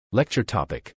Lecture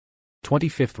topic: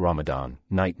 25th Ramadan,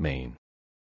 Night Main.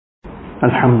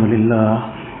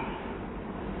 Alhamdulillah.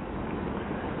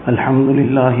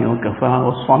 Alhamdulillah wa kafa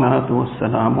wa salatu wa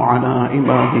salamu ala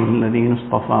ibadihi alladhina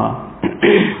istafa.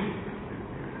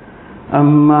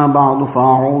 Amma ba'du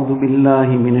fa'a'udhu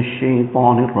billahi minash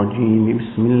shaitanir rajim.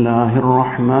 Bismillahir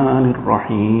rahmanir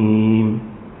rahim.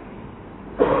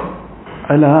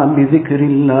 Ala bi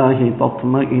dhikrillahi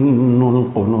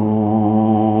tatma'innul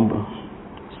qulub.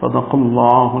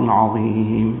 Sadaqallahul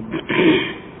azim.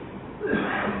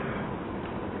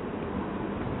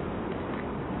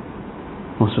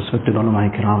 Most respected ulama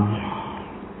ikram,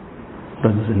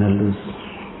 brothers and elders,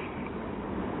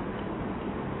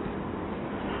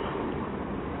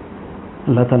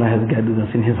 Allah Ta'ala has gathered us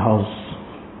in His house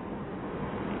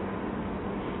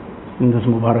in this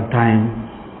Mubarak time,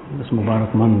 this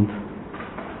Mubarak month.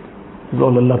 It's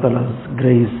all Allah Ta'ala's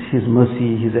grace, His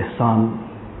mercy, His ihsan.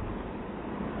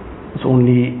 It's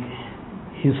only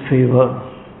His favor.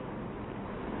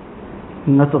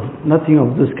 Nothing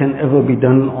of this can ever be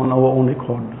done on our own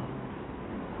accord.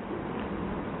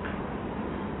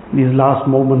 These last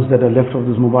moments that are left of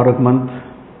this Mubarak month,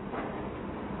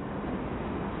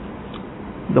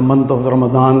 the month of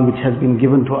Ramadan which has been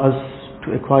given to us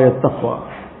to acquire taqwa,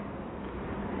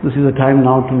 this is a time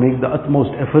now to make the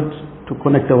utmost effort to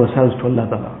connect ourselves to Allah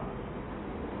Ta'ala.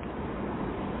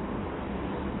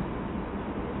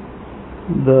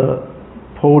 The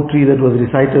poetry that was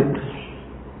recited,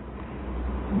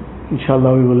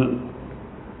 inshallah we will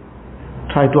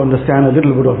try to understand a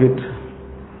little bit of it.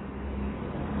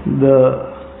 The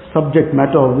subject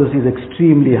matter of this is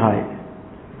extremely high.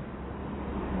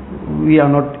 We are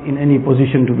not in any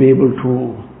position to be able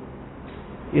to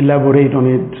elaborate on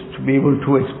it, to be able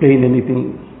to explain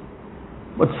anything,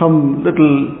 but some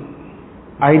little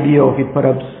idea of it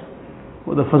perhaps,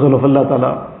 with the fazl of Allah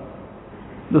Ta'ala.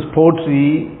 This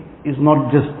poetry is not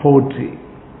just poetry.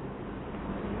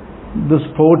 This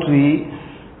poetry,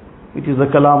 which is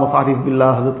the kalam of Arif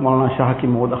Billah, Hazrat Maulana Shah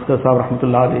Hakim Mahmud Akhtar Sahib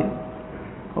Rahmatullah Alayhi,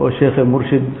 our Shaykh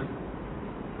Murshid,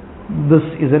 this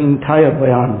is an entire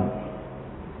bayan.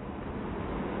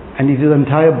 And it is an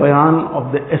entire bayan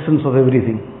of the essence of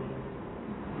everything.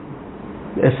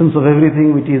 The essence of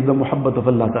everything, which is the muhabbat of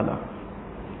Allah Ta'ala.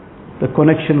 The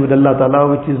connection with Allah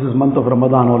Ta'ala, which is this month of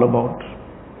Ramadan all about.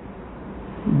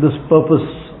 This purpose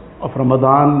of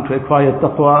Ramadan to acquire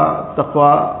taqwa.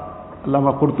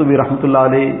 Allama Qurtubi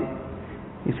Rahmatullah Alayhi,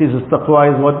 he says this taqwa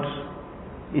is what?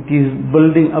 It is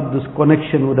building up this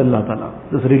connection with Allah Ta'ala,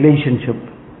 this relationship.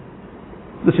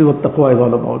 This is what taqwa is all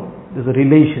about. This is a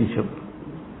relationship.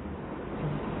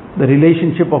 The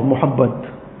relationship of muhabbat,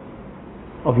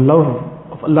 of love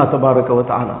of Allah Tabaraka wa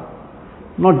Ta'ala.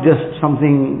 Not just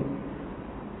something,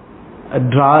 a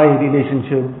dry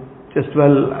relationship, just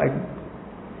I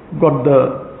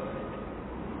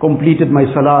completed my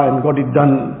salah and got it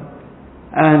done,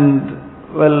 and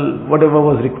whatever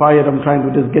was required, I'm trying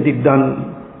to just get it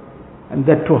done, and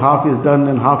that too half is done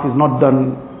and half is not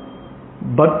done.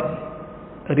 But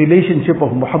a relationship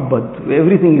of muhabbat, where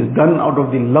everything is done out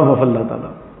of the love of Allah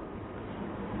Ta'ala.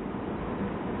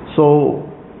 So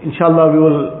inshallah we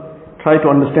will try to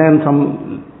understand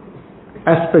some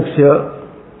aspects here.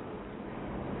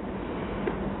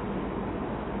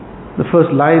 The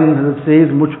first line that says,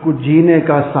 "Mujhko jeene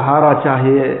ka sahara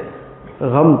chahiye,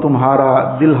 gham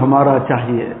tumhara, dil hamara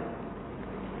chahiye."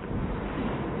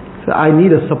 So I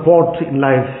need a support in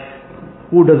life.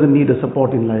 Who doesn't need a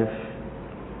support in life?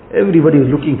 Everybody is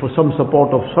looking for some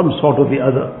support of some sort or the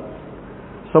other.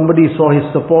 Somebody saw his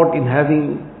support in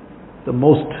having the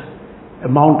most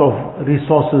amount of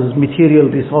resources, material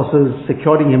resources,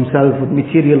 securing himself with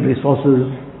material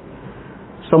resources.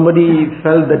 Somebody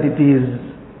felt that it is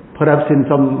perhaps in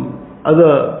some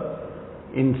other,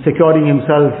 in securing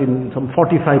himself in some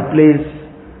fortified place,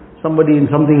 somebody in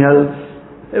something else.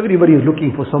 Everybody is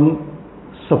looking for some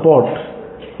support.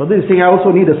 So this is saying, I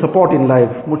also need a support in life.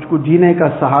 Mujhko jeene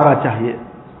ka sahara chahiye.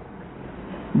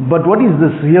 But what is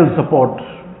this real support?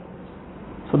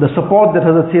 So the support that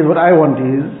Hazrat says, what I want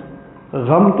is,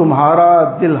 gham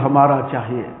tumhara, dil hamara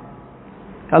chahiye.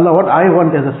 Allah, what I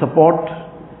want as a support,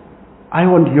 I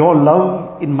want your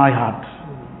love in my heart.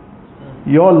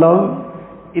 Your love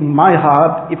in my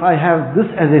heart. If I have this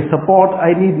as a support,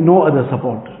 I need no other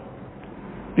support.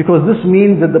 Because this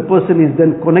means that the person is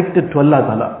then connected to Allah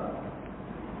Ta'ala.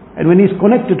 And when he's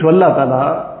connected to Allah Ta'ala,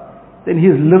 then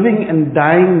his living and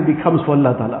dying becomes for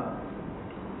Allah Ta'ala.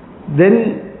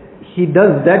 Then he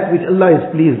does that which Allah is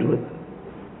pleased with.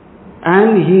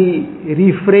 And he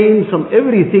refrains from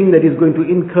everything that is going to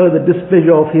incur the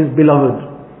displeasure of his beloved.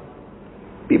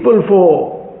 People,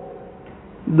 for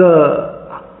the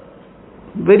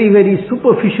very, very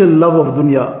superficial love of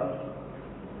dunya.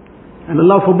 And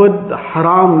Allah forbid the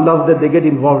haram love that they get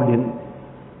involved in.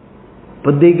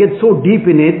 But they get so deep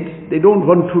in it, they don't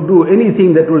want to do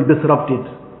anything that will disrupt it.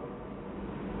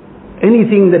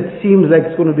 Anything that seems like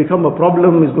it's going to become a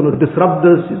problem, is going to disrupt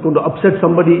this, is going to upset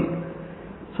somebody.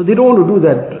 So they don't want to do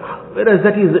that. Whereas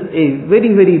that is a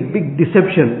very, very big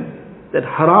deception. That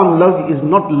haram love is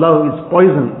not love, it's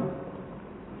poison.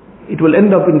 It will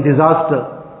end up in disaster.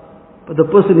 But the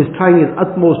person is trying his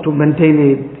utmost to maintain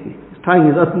it. He's trying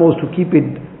his utmost to keep it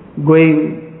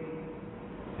going.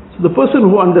 So the person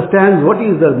who understands what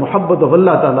is the muhabbat of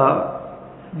Allah Ta'ala,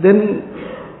 then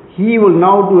he will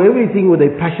now do everything with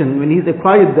a passion. When he's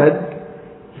acquired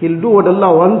that, he'll do what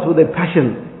Allah wants with a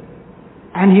passion.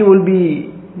 And he will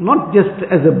be not just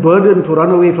as a burden to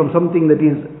run away from something that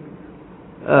is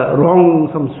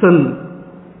wrong, some sin.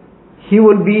 He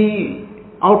will be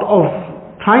out of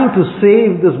trying to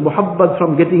save this muhabbat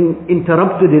from getting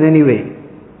interrupted in any way.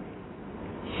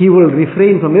 He will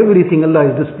refrain from everything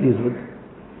Allah is displeased with.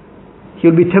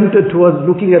 He'll be tempted towards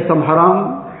looking at some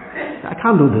haram. I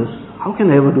can't do this. How can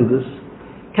I ever do this?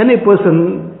 Can a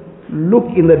person look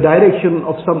in the direction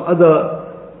of some other?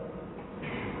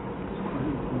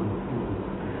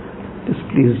 Just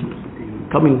please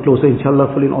coming closer,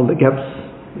 inshallah, fill in all the gaps.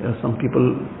 There are some people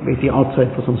waiting outside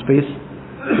for some space.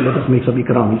 So let us make some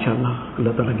ikram, inshallah.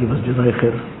 Allah Ta'ala give us jazai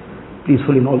khair. Please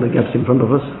fill in all the gaps in front of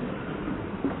us.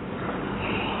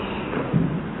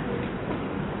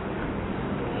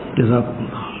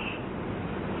 Jazakumullah.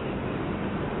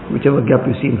 Whichever gap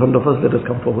you see in front of us, let us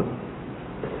come forward.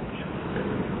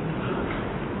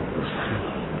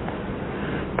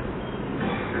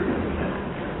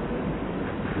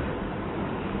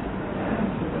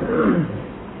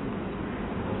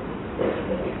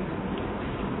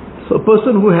 So a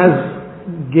person who has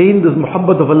gained this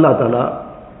muhabbat of Allah Ta'ala,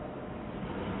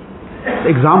 the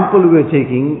example we are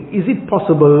taking, is it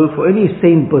possible for any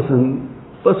sane person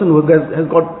who has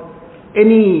got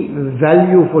any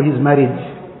value for his marriage,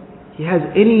 he has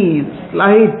any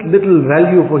slight little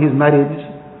value for his marriage,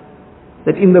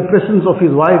 that in the presence of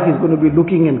his wife he's going to be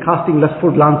looking and casting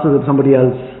lustful glances at somebody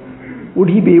else? Would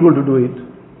he be able to do it?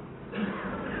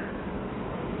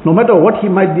 No matter what he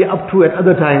might be up to at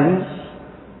other times,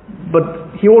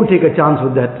 but he won't take a chance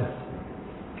with that.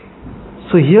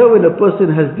 So here when a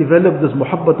person has developed this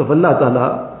muhabbat of Allah Ta'ala,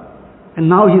 and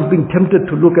now he's being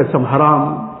tempted to look at some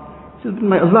haram, he says,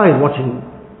 Allah is watching.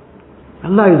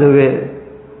 Allah is aware.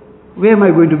 Where am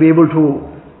I going to be able to,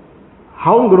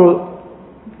 how am I going to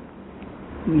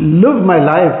live my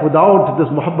life without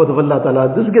this muhabbat of Allah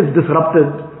Ta'ala? This gets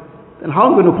disrupted, and how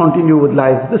am I going to continue with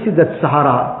life? This is that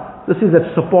sahara, this is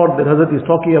that support that Hazrat is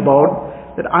talking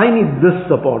about, that I need this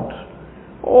support.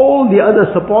 All the other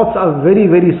supports are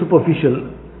very, very superficial.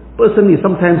 Person is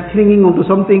sometimes clinging onto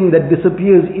something that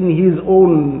disappears in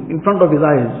front of his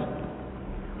eyes.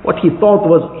 What he thought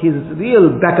was his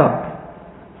real backup,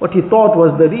 what he thought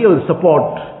was the real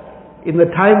support, in the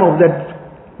time of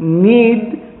that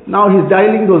need, now he's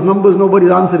dialing those numbers,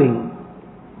 nobody's answering.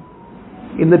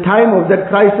 In the time of that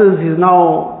crisis, he's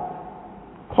now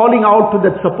calling out to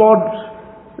that support.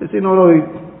 They say, no,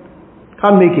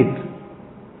 can't make it.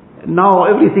 Now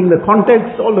everything,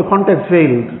 all the contacts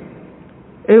failed.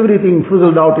 Everything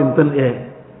frizzled out in thin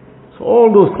air. So all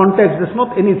those contacts, there's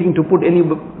not anything to put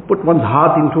one's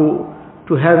heart into,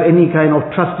 to have any kind of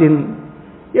trust in.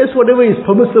 Yes, whatever is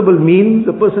permissible means,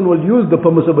 the person will use the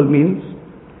permissible means.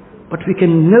 But we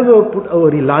can never put our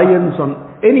reliance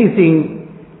on anything,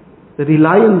 the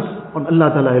reliance on Allah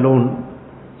Ta'ala alone.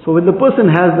 So when the person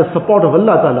has the support of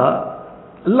Allah Ta'ala,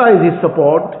 Allah is his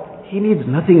support, he needs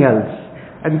nothing else.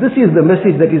 And this is the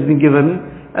message that is being given.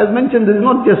 As mentioned, this is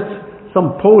not just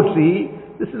some poetry,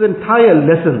 this is an entire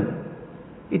lesson.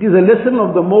 It is a lesson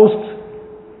of the most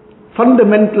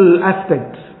fundamental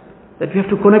aspects, that we have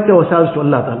to connect ourselves to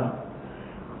Allah Ta'ala.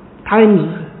 Times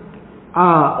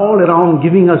are all around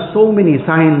giving us so many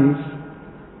signs.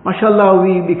 MashaAllah,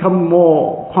 we become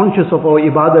more conscious of our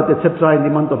ibadat, etc. in the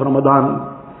month of Ramadan.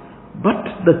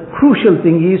 But the crucial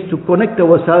thing is to connect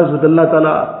ourselves with Allah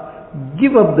Ta'ala,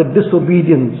 give up the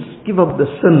disobedience, give up the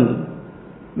sin,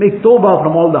 make tawbah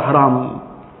from all the haram,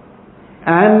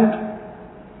 and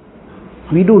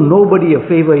we do nobody a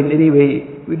favor in any way,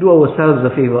 we do ourselves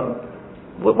a favor.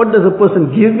 What does a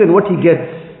person give and what he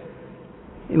gets?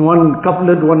 In one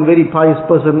couplet, one very pious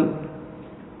person,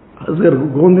 Hazrat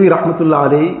Gondwi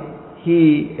Rahmatullah alayhi,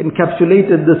 he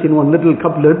encapsulated this in one little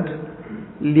couplet.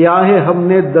 लिया है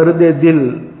हमने दर्द दिल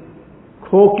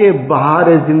खो के बहार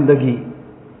जिंदगी.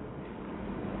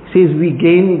 Says we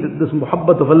gained this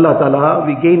muhabbat of Allah Ta'ala,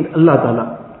 we gained Allah Ta'ala.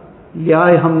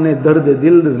 लियाए हमने दर्द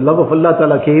दिल, the love of Allah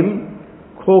Ta'ala came,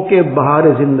 khoke bahar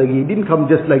zindagi, didn't come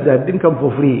just like that, didn't come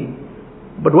for free.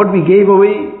 But what we gave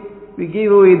away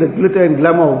the glitter and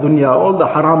glamour of dunya, all the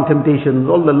haram temptations,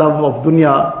 all the love of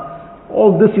dunya,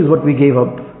 all this is what we gave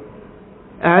up.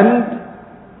 And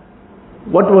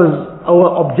what was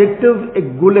our objective?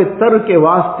 Ek gule tar ke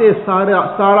waaste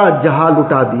sara jahan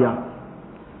luta diya.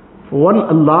 For one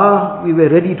Allah, we were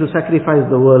ready to sacrifice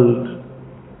the world.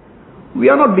 We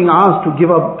are not being asked to give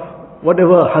up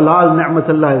whatever halal ni'mat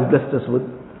Allah has blessed us with.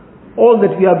 All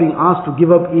that we are being asked to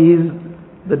give up is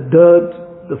the dirt,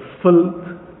 the filth.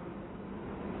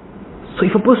 So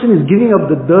if a person is giving up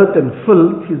the dirt and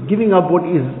filth, he's giving up what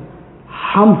is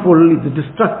harmful, it's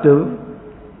destructive,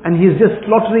 and he's just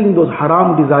slaughtering those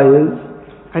haram desires,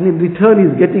 and in return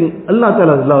he's getting Allah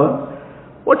Ta'ala's love.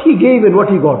 What he gave and what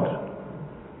he got,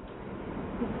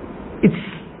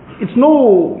 it's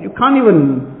no, you can't even,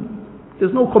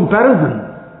 there's no comparison.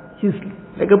 He's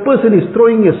like a person is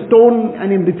throwing a stone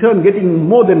and in return getting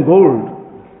more than gold.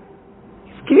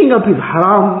 He's giving up his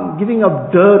haram, giving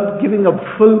up dirt, giving up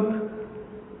filth,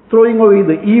 throwing away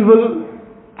the evil,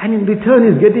 and in return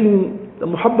he's getting the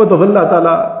muhabbat of Allah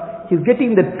Ta'ala. He's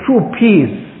getting the true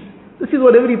peace. This is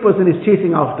what every person is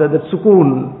chasing after, that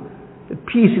sukoon, the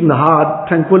peace in the heart,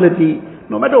 tranquility,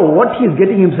 no matter what he's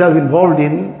getting himself involved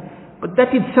in, but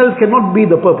that itself cannot be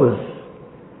the purpose.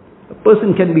 A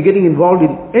person can be getting involved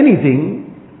in anything,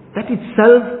 that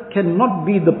itself cannot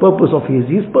be the purpose of his.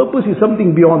 His purpose is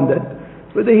something beyond that.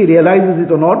 Whether he realizes it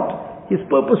or not, his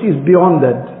purpose is beyond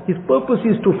that. His purpose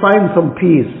is to find some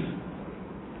peace.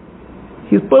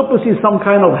 His purpose is some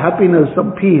kind of happiness,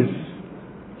 some peace.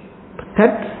 But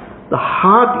that, the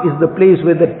heart is the place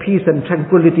where that peace and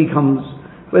tranquility comes,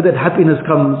 where that happiness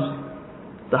comes.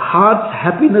 The heart's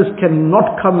happiness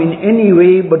cannot come in any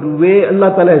way but where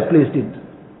Allah Ta'ala has placed it.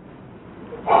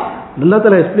 Allah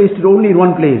Ta'ala has placed it only in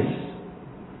one place.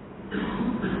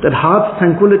 That heart's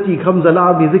tranquility comes,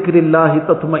 ala bi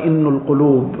zikrillahi tatma'innul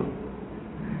qulub.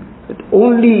 That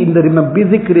only in the bi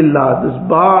zikrillah, this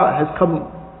ba has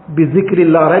come bi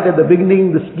zikrillah right at the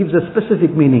beginning. This gives a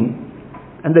specific meaning.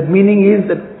 And that meaning is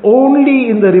that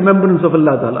only in the remembrance of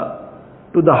Allah Ta'ala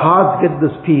do the heart get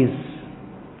this peace.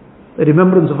 The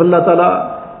remembrance of Allah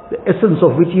Ta'ala, the essence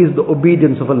of which is the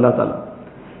obedience of Allah Ta'ala.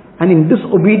 And in this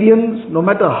obedience, no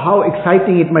matter how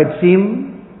exciting it might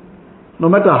seem, no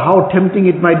matter how tempting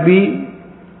it might be,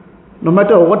 no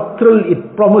matter what thrill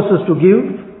it promises to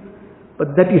give,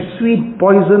 but that is sweet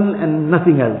poison and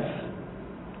nothing else.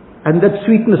 And that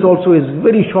sweetness also is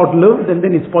very short-lived, and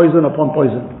then it's poison upon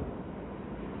poison.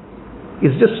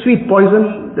 It's just sweet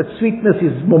poison. That sweetness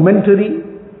is momentary,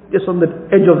 just on the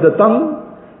edge of the tongue,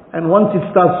 and once it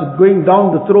starts going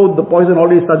down the throat, the poison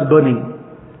already starts burning.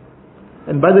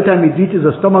 And by the time it reaches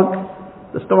the stomach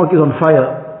is on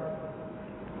fire.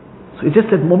 So it's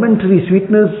just that momentary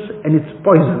sweetness and it's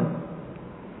poison.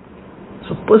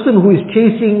 So a person who is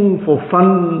chasing for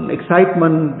fun,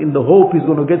 excitement, in the hope he's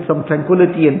going to get some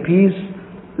tranquility and peace,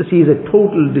 this is a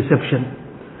total deception.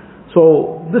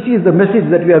 So this is the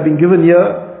message that we have been given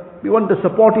here. We want the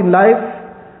support in life.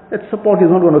 That support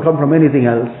is not going to come from anything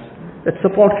else. That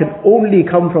support can only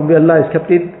come from where Allah has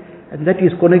kept it, and that is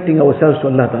connecting ourselves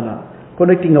to Allah Ta'ala.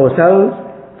 Connecting ourselves,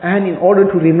 and in order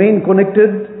to remain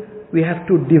connected, we have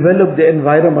to develop the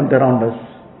environment around us.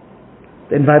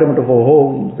 The environment of our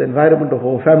homes, the environment of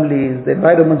our families, the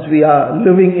environments we are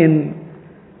living in.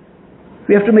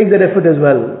 We have to make that effort as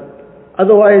well.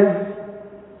 Otherwise,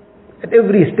 at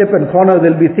every step and corner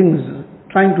there will be things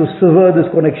trying to sever this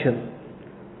connection.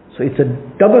 So it's a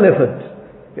double effort.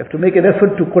 We have to make an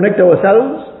effort to connect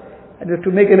ourselves, and we have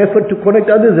to make an effort to connect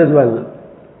others as well.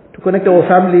 To connect our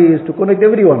families, to connect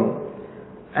everyone.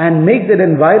 And make that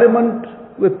environment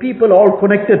where people are all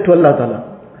connected to Allah Ta'ala.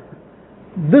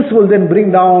 This will then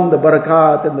bring down the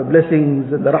barakat and the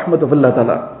blessings and the rahmat of Allah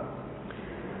Ta'ala.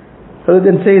 So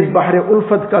then says, Bahre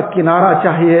ulfat ka kinara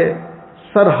chahiye,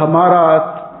 sar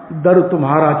hamara, dar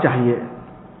tumhara chahiye.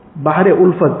 Bahre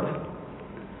ulfat.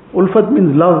 Ulfat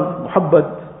means love,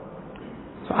 muhabbat.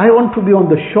 So I want to be on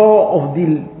the shore of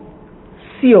the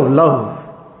sea of love.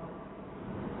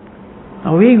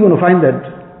 Now where are you going to find that?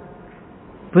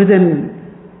 Where then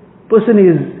person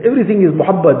is, everything is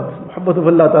muhabbat of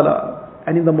Allah Ta'ala.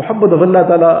 And in the muhabbat of Allah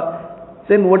Ta'ala,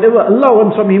 then whatever Allah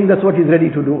wants from him, that's what he's ready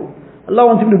to do. Allah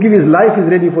wants him to give his life, he's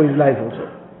ready for his life also.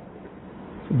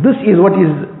 So this is what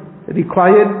is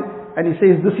required, and he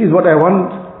says, this is what I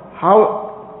want.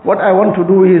 What I want to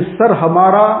do is, Sar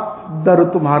hamara, dar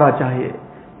tumhara chahiye.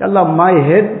 Allah, my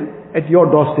head at your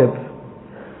doorstep.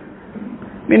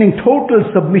 Meaning total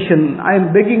submission. I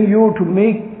am begging you to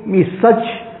make me such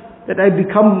that I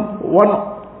become one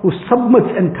who submits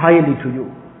entirely to you.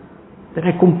 That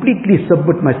I completely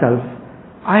submit myself.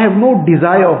 I have no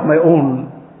desire of my own.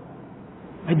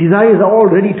 My desires are all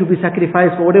ready to be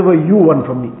sacrificed for whatever you want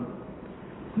from me.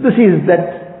 This is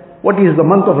what is the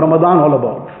month of Ramadan all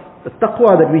about. The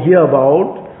taqwa that we hear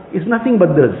about is nothing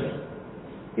but this.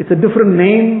 It's a different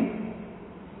name.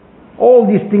 All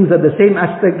these things are the same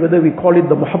aspect, whether we call it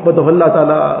the muhabbat of Allah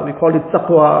Ta'ala, we call it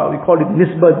taqwa, we call it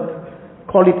nisbat,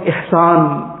 call it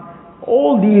ihsan.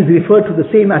 All these refer to the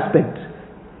same aspect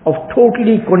of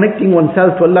totally connecting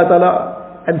oneself to Allah Ta'ala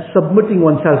and submitting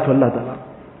oneself to Allah Ta'ala.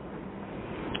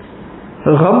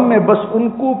 गम में बस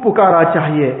उनको पुकारा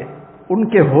चाहिए,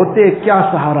 उनके होते क्या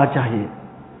सहारा चाहिए.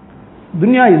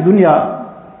 Dunya is dunya.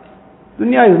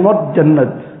 Dunya is not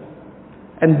Jannat.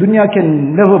 And dunya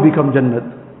can never become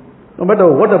Jannat. No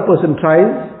matter what a person tries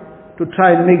to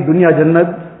try and make dunya Jannat,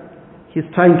 he's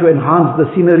trying to enhance the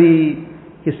scenery,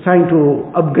 he's trying to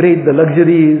upgrade the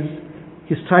luxuries,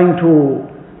 he's trying to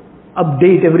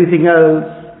update everything else,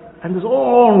 and this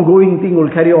ongoing thing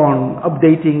will carry on,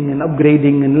 updating and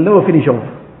upgrading and never finish off.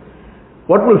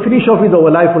 What will finish off is our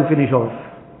life will finish off.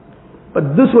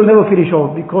 But this will never finish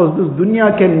off, because this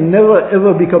dunya can never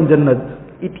ever become Jannat.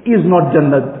 It is not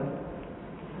Jannat.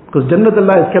 Because Jannat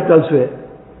Allah is kept elsewhere.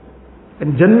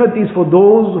 And Jannat is for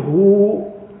those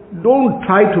who don't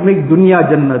try to make dunya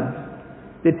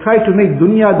Jannat. They try to make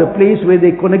dunya the place where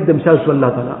they connect themselves to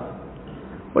Allah Ta'ala.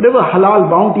 Whatever halal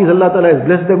bounties Allah Ta'ala has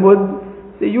blessed them with,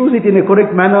 they use it in a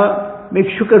correct manner, make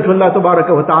shukr to Allah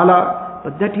Ta'ala,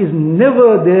 but that is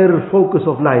never their focus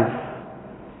of life.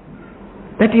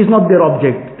 That is not their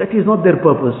object, that is not their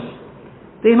purpose.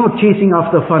 They are not chasing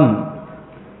after fun.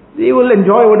 They will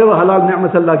enjoy whatever halal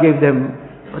ni'mat Allah gave them,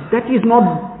 but that is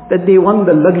not that they want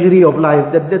the luxury of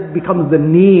life, that becomes the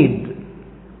need.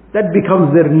 That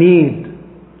becomes their need.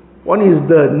 One is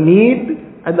the need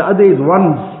and the other is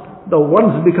wants. The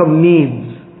wants become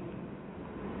needs.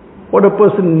 What a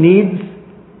person needs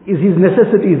is his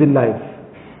necessities in life.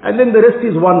 And then the rest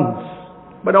is wants.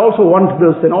 But I also want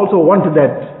this and also want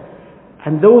that.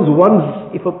 And those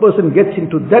wants, if a person gets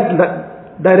into that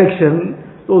direction,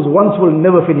 those wants will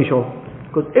never finish off.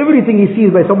 Because everything he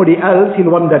sees by somebody else,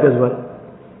 he'll want that as well.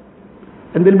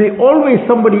 And there'll be always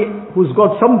somebody who's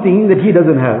got something that he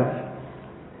doesn't have.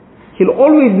 He'll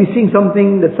always be seeing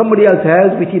something that somebody else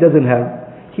has which he doesn't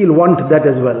have. He'll want that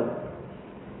as well.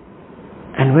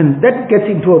 And when that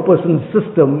gets into a person's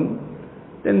system,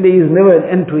 then there is never an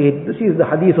end to it. This is the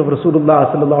hadith of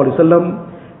Rasulullah sallallahu alaihi wasallam,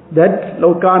 that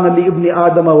لو كان لابن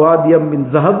آدم واديا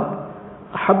من ذهب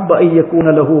أحب أن يكون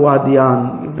له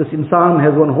واديان. If this insan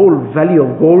has one whole valley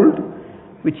of gold,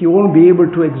 which he won't be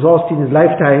able to exhaust in his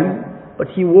lifetime, but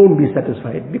he won't be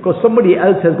satisfied, because somebody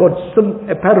else has got some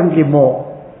apparently more.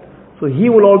 So he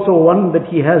will also want that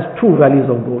he has two valleys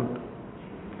of gold.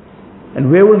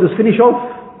 And where will this finish off?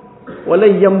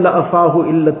 وَلَن يَمْلَأَ فَاهُ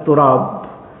إِلَّا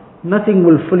التُّرَابِ. Nothing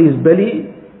will fill his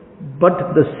belly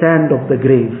but the sand of the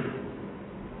grave.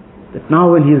 That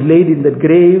now when he is laid in that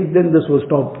grave, then this will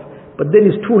stop. But then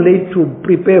it's too late to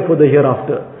prepare for the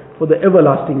hereafter, for the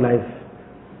everlasting life.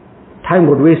 Time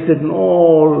got wasted in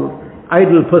all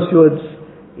idle pursuits,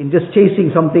 in just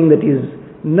chasing something that is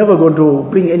never going to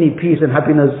bring any peace and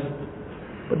happiness.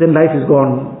 But then life is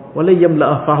gone. وَلَن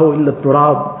يَمْلَأَ فَاهُ إِلَّا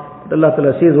التُّرَابِ. Allah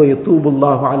Ta'ala says, وَيَتُوبُ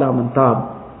اللَّهُ عَلَى مَنْ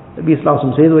تَابَ. Nabi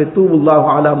Sallallahu says, وَيَتُوبُ اللَّهُ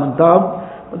عَلَى مَنْ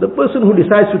تَابَ. But the person who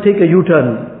decides to take a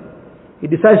U-turn, he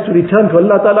decides to return to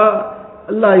Allah Ta'ala,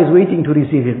 Allah is waiting to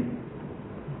receive him.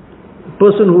 The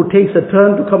person who takes a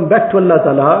turn to come back to Allah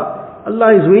Ta'ala,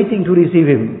 Allah is waiting to receive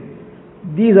him.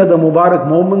 These are the Mubarak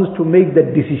moments to make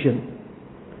that decision.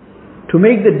 To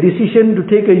make that decision to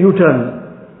take a U-turn.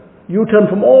 U-turn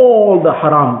from all the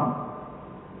haram.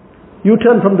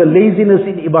 U-turn from the laziness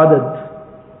in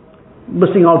ibadat,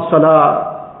 missing out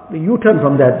salah, the U-turn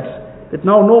from that, that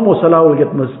now no more salah will get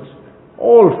missed.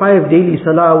 All 5 daily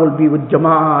salah will be with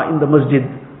jama'ah in the masjid.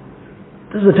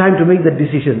 This is the time to make that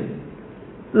decision.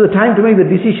 This is the time to make the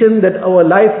decision that our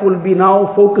life will be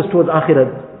now focused towards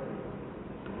akhirat.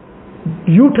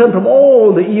 U-turn from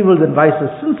all the evils and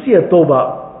vices, sincere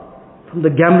tawbah, from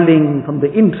the gambling, from the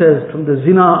interest, from the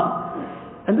zina.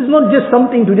 And this is not just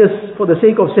something to just for the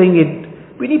sake of saying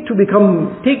it. We need to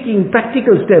become taking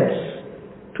practical steps.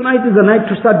 Tonight is the night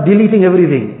to start deleting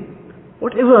everything.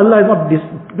 Whatever Allah is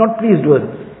not pleased with.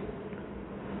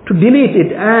 To delete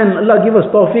it, and Allah give us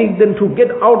tawfiq then to get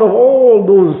out of all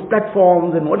those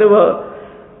platforms and whatever.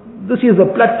 This is the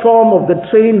platform of the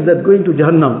trains that go into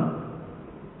Jahannam.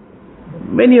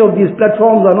 Many of these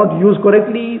platforms are not used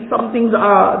correctly. Some things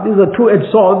are, these are two-edged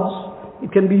swords.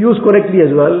 It can be used correctly as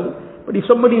well. But if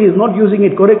somebody is not using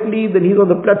it correctly, then he's on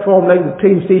the platform, like the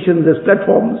train stations, there's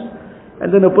platforms,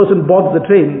 and then a person boards the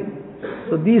train.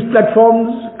 So these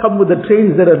platforms come with the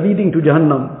trains that are leading to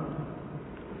Jahannam.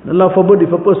 Allah forbid,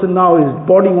 if a person now is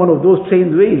boarding one of those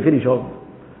trains, where he'll finish off.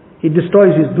 He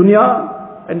destroys his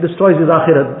dunya and destroys his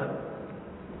akhirat.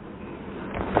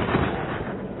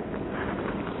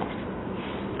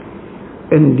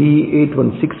 ND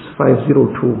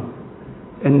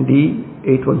 816502. ND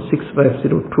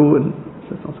 816502, and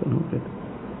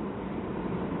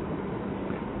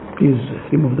please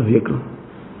remove the vehicle.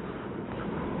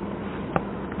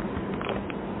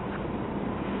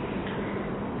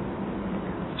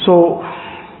 So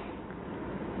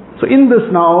in this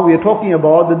now we are talking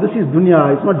about that this is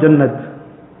dunya, it's not Jannat.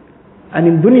 And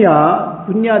in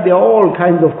dunya there are all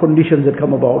kinds of conditions that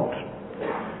come about.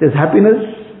 There's happiness,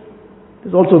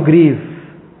 there's also grief,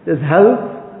 there's health,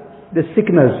 there's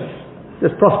sickness,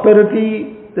 there's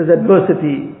prosperity, there's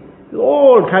adversity. There's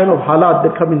all kind of halat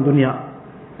that come in dunya.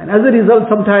 And as a result,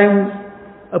 sometimes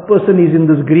a person is in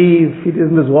this grief, he is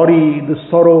in this worry, this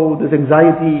sorrow, this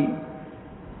anxiety.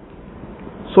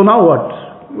 So now what?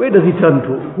 Where does he turn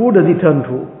to? Who does he turn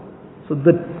to? So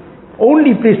the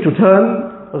only place to turn,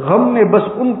 gham mein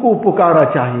bas unko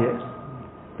pukara chahiye.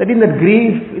 That in that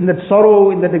grief, in that sorrow,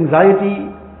 in that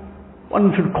anxiety, one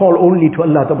should call only to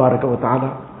Allah tabaraka wa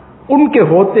ta'ala. Unke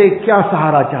hote kya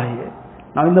sahara chahiye.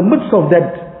 Now in the midst of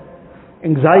that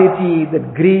anxiety,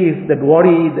 that grief, that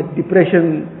worry, that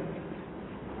depression,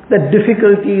 that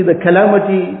difficulty, the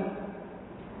calamity,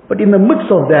 but in the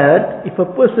midst of that, if a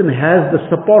person has the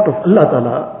support of Allah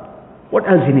Ta'ala, what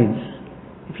else he needs?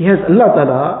 If he has Allah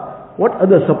Ta'ala, what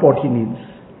other support he needs?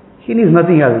 He needs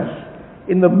nothing else.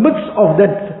 In the midst of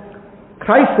that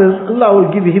crisis, Allah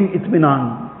will give him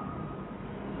itminan.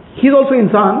 He's also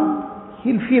insan,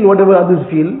 he'll feel whatever others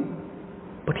feel,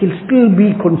 but he'll still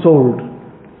be consoled.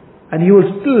 And he will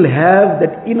still have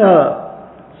that inner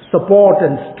support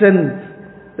and strength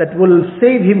that will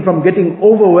save him from getting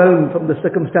overwhelmed from the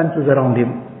circumstances around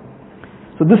him.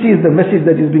 So this is the message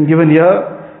that is being given here,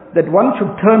 that one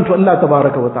should turn to Allah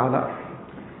Tabaraka wa Ta'ala.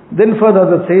 Then further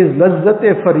it says,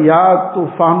 Lazzat-e faryad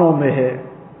tufano mein hai,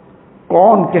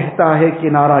 kaun kehta hai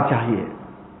kinara chahiye.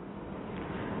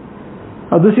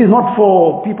 Now this is not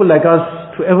for people like us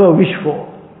to ever wish for,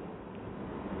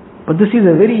 but this is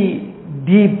a very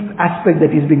deep aspect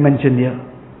that is being mentioned here.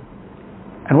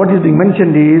 And what is being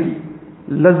mentioned is,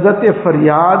 Lazzat-e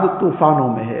faryad tufano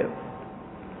mein hai.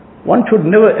 One should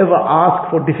never ever ask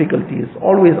for difficulties,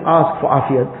 always ask for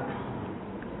afiyat.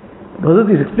 Hazrat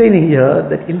is explaining here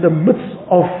that in the midst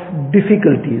of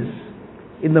difficulties,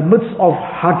 in the midst of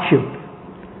hardship,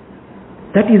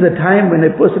 that is a time when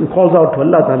a person calls out to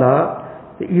Allah Ta'ala.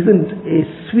 There isn't a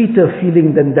sweeter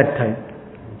feeling than that time.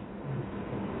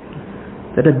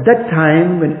 That at that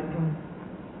time when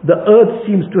the earth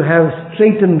seems to have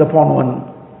straightened upon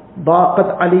one,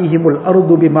 ضاقت عليهم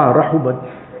الأرض بما رحبت,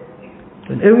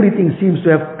 when everything seems to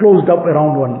have closed up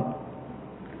around one.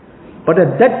 But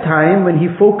at that time when he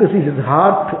focuses his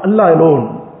heart to Allah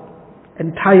alone,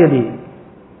 entirely,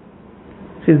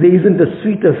 says there isn't a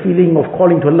sweeter feeling of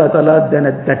calling to Allah Ta'ala than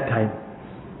at that time.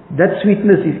 That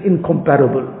sweetness is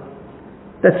incomparable.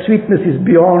 That sweetness is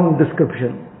beyond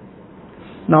description.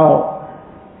 Now,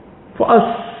 for us,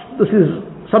 this is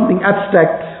something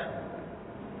abstract.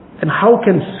 And how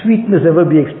can sweetness ever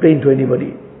be explained to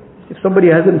anybody? If somebody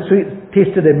hasn't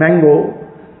tasted a mango,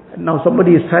 and now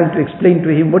somebody is trying to explain to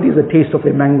him what is the taste of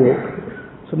a mango.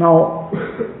 So now,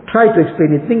 try to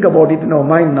explain it. Think about it in our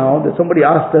mind now, that somebody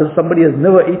asked us, somebody has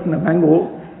never eaten a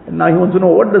mango, and now he wants to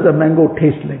know, what does a mango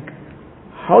taste like?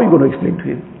 How are you going to explain to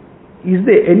him? Is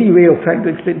there any way of trying to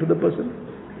explain to the person?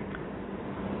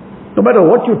 No matter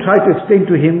what you try to explain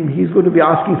to him, he's going to be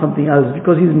asking something else,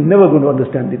 because he's never going to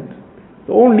understand it.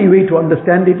 The only way to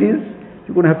understand it is,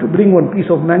 you're going to have to bring one piece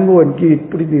of mango and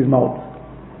put it in his mouth.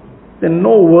 Then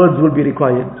no words will be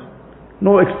required.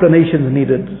 No explanations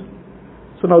needed.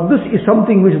 So now this is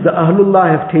something which the Ahlullah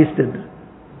have tasted.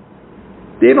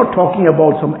 They're not talking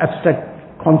about some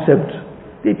abstract concept.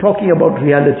 They're talking about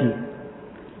reality.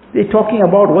 They're talking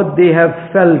about what they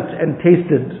have felt and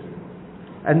tasted.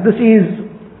 And this is,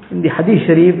 in the Hadith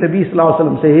Sharif, Nabi Sallallahu Alaihi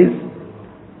Wasallam says,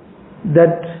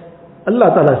 that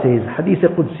Allah Ta'ala says, Hadith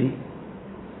Qudsi,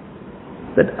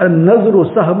 that an-nazru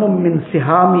sahmun min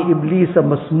sihami iblis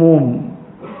masmoom,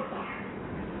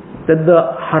 that the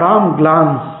haram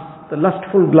glance, the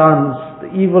lustful glance, the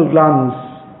evil glance,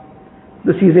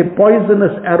 this is a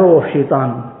poisonous arrow of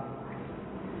shaitan.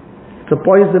 It's a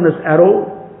poisonous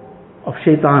arrow of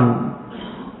shaitan.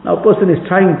 Now a person is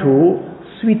trying to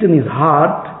sweeten his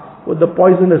heart with the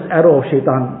poisonous arrow of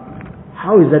shaitan.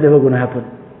 How is that ever going to happen?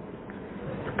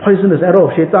 The poisonous arrow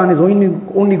of shaitan is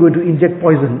only going to inject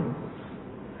poison.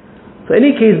 So in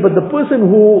any case, but the person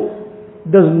who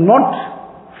does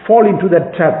not fall into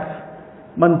that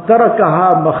trap, man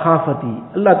tarakaha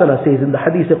makhafati, Allah Ta'ala says in the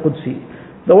Hadith Qudsi,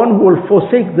 the one who will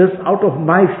forsake this out of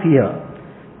my fear.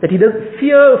 That he does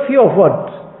fear of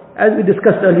what? As we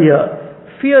discussed earlier,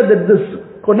 fear that this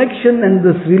connection and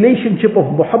this relationship of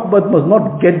muhabbat must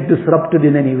not get disrupted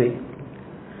in any way.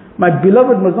 My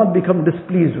beloved must not become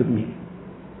displeased with me.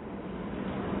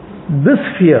 This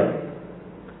fear.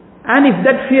 And if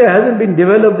that fear hasn't been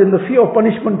developed, then the fear of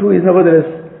punishment too is nevertheless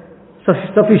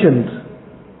sufficient.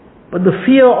 But the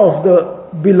fear of the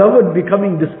beloved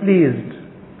becoming displeased,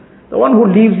 the one who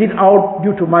leaves it out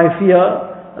due to my fear,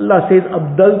 Allah says,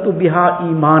 Abdaltu biha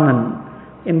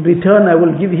imanan. In return, I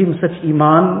will give him such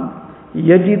iman,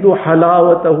 yajidu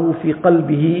halawatahu fi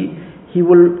qalbihi. He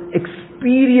will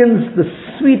experience the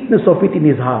sweetness of it in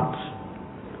his heart.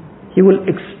 He will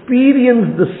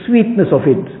experience the sweetness of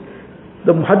it.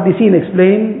 The muhaddithin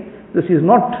explain, this is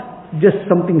not just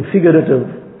something figurative.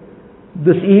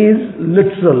 This is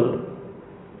literal.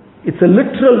 It's a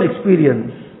literal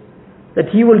experience that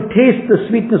he will taste the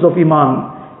sweetness of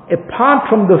iman,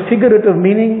 apart from the figurative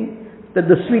meaning that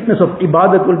the sweetness of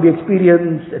ibadat will be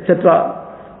experienced,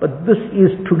 etc. But this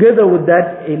is together with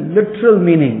that a literal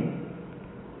meaning.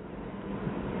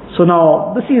 So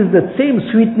now, this is the same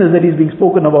sweetness that is being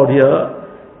spoken about here,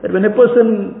 that when a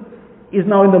person is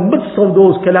now in the midst of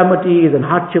those calamities and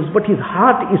hardships, but his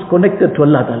heart is connected to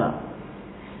Allah Ta'ala.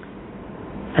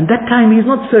 And that time he is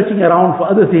not searching around for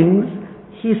other things,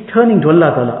 he is turning to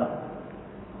Allah Ta'ala.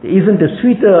 There isn't a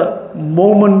sweeter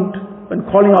moment when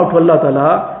calling out to Allah Ta'ala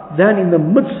than in the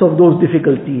midst of those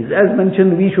difficulties. As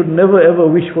mentioned, we should never ever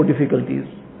wish for difficulties.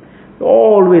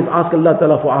 Always ask Allah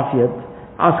Ta'ala for afiyat,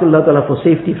 ask Allah Ta'ala for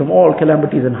safety from all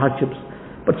calamities and hardships.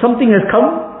 But something has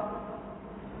come,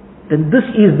 then this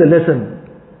is the lesson.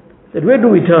 That where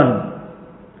do we turn?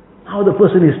 Now the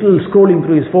person is still scrolling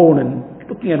through his phone and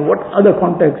looking at what other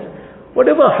contacts,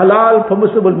 whatever halal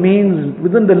permissible means,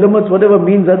 within the limits, whatever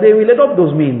means are there, we let off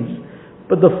those means.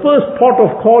 But the first port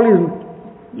of call is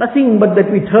nothing but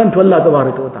that we turn to Allah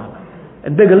Ta'ala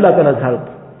and beg Allah Ta'ala's help.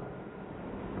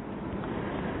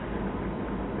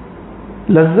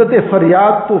 Lazzat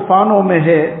faryad tufano mein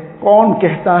hai, kaun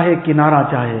kehta hai kinara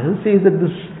chahe. He says that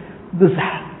this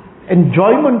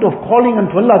enjoyment of calling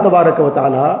unto Allah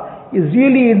Ta'ala is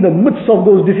really in the midst of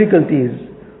those difficulties.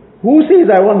 Who says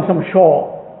I want some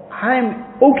shore? I am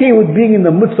okay with being in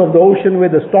the midst of the ocean where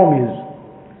the storm is.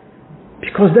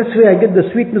 Because that's where I get the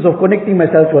sweetness of connecting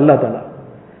myself to Allah Ta'ala.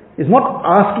 It's not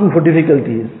asking for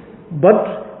difficulties.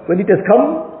 But when it has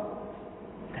come,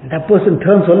 then that person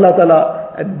turns to Allah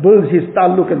Ta'ala and builds his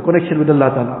ta'alluq and connection with Allah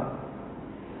Ta'ala.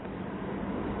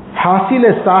 Hasil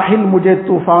sahil mujhe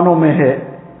tufano mein hai,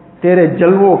 tere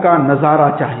jalwo ka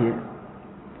nazara chahiye.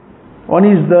 One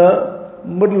is the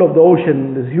middle of the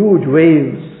ocean, there's huge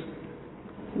waves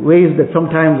that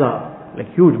sometimes are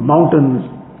like huge mountains.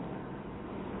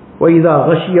 وَإِذَا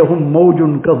غَشِيَهُمْ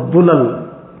مَوْجٌ كَالظُّلَلِ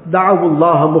دَعَوُوا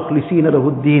اللَّهَ مُخْلِصِينَ لَهُ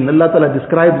الدِّينَ. Allah Ta'ala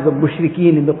describes the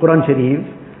mushrikeen in the Quran Sharif,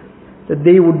 that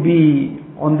they would be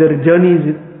on their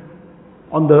journeys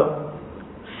on the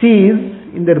seas,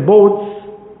 in their boats,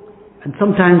 and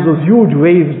sometimes those huge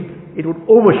waves, it would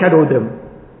overshadow them.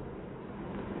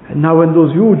 And now when those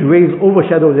huge waves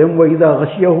overshadow them,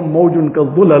 وَإِذَا غَشِيَهُمْ مَوْجٌ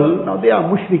كَالظُّلَلِ, now they are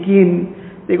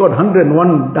mushrikeen, they got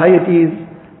 101 deities,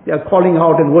 they are calling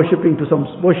out and worshipping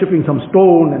some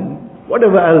stone and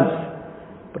whatever else.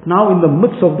 But now in the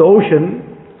midst of the ocean,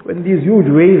 when these huge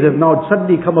waves have now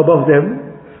suddenly come above them,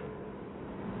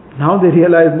 now they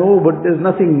realize, no, but there's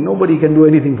nothing, nobody can do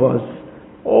anything for us.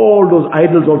 All those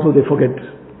idols also they forget.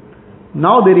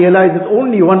 Now they realize it's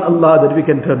only one Allah that we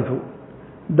can turn to.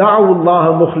 دَعَوُوا اللَّهَ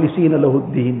مُخْلِصِينَ لَهُ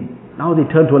الدِّينَ. Now they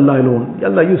turn to Allah alone.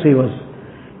 Ya Allah, you save us.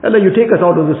 Ya Allah, you take us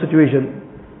out of this situation.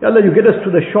 Ya Allah, you get us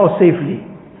to the shore safely.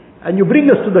 And you bring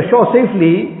us to the shore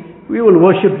safely, we will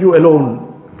worship you alone.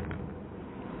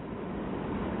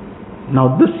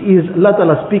 Now this is Allah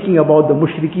Ta'ala speaking about the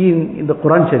mushrikeen in the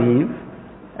Quran Sharif.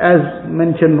 As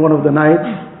mentioned one of the nights,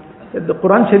 that the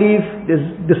Quran Sharif,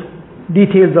 there's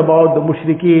details about the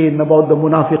mushrikeen, about the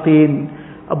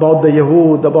munafiqeen, about the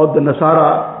Yahud, about the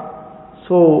Nasara.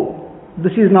 So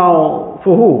this is now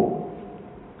for who?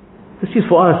 This is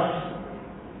for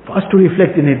us to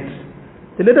reflect in it.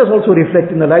 So let us also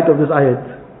reflect in the light of this ayat.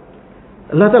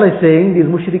 Allah Ta'ala is saying, these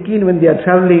mushrikeen, when they are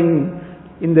traveling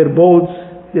in their boats,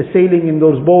 they're sailing in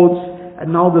those boats,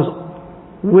 and now this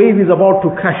wave is about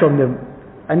to crash on them.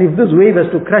 And if this wave has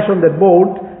to crash on that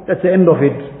boat, that's the end of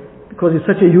it, because it's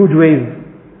such a huge wave.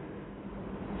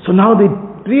 So now they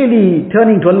really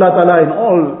turning to Allah Ta'ala in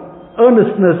all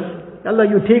earnestness. Allah,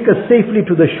 you take us safely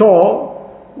to the shore.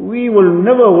 We will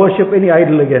never worship any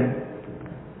idol again.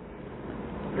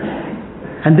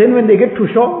 And then when they get to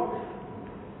shore,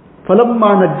 فَلَمَّا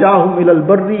نَجَّاهُمْ إِلَى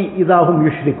الْبَرِّ إِذَا هُمْ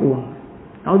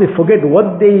يُشْرِكُونَ. Now they forget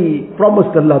what they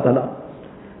promised Allah Ta'ala.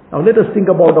 Now let us think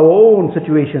about our own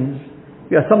situations.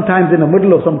 We are sometimes in the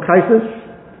middle of some crisis,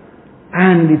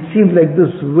 and it seems like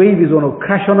this wave is going to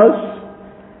crash on us,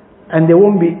 and there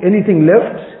won't be anything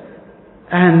left,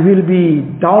 and we'll be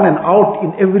down and out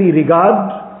in every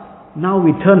regard. Now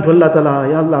we turn to Allah Ta'ala.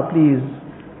 Ya Allah, please,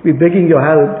 we're begging your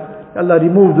help. Ya Allah,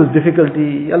 remove this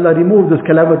difficulty. Ya Allah, remove this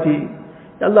calamity.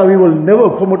 Ya Allah, we will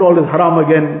never commit all this haram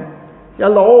again.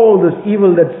 Ya Allah, all this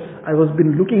evil that I was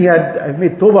been looking at, I've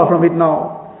made tawbah from it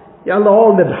now. Ya Allah,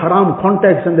 all that haram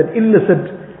contacts and that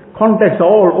illicit contacts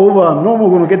are all over. No more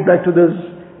going to get back to this.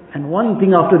 And one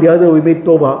thing after the other, we made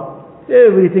tawbah.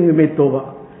 Everything we made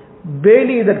tawbah.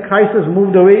 Barely that crisis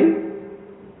moved away,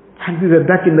 and we were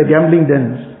back in the gambling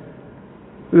dens.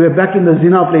 We were back in the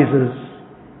zina places.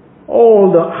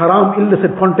 All the haram,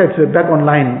 illicit contacts were back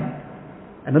online.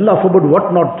 And Allah forbid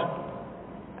what not.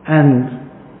 And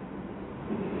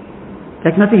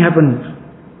like nothing happened.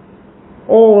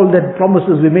 All that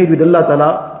promises we made with Allah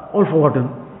Ta'ala, all forgotten.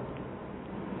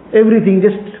 Everything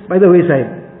just by the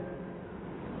wayside.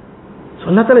 So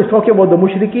Allah Ta'ala is talking about the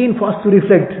mushrikeen for us to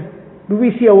reflect. Do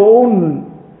we see our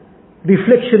own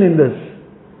reflection in this?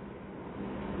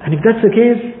 And if that's the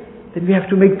case, then we have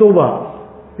to make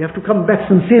tawbah. We have to come back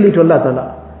sincerely to Allah Ta'ala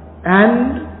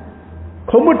and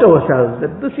commit ourselves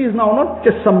that this is now not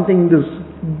just something, this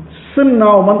sin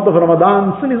now, month of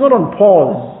Ramadan, sin is not on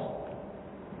pause.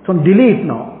 It's on delete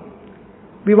now.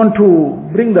 We want to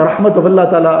bring the rahmat of Allah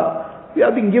Ta'ala. We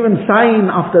are being given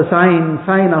sign after sign,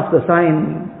 sign after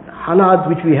sign, halats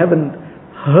which we haven't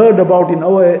heard about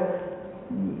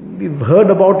we've heard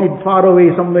about it far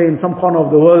away somewhere in some corner of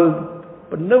the world,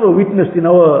 but never witnessed in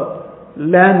our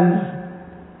lands.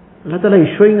 Allah Ta'ala is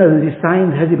showing us these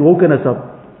signs. Has it woken us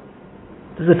up?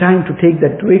 This is the time to take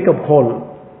that wake-up call,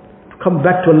 to come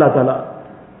back to Allah Ta'ala,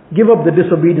 give up the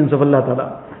disobedience of Allah Ta'ala.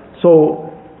 So,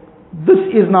 this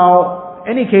is now,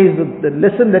 any case, the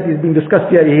lesson that is being discussed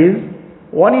here is,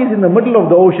 one is in the middle of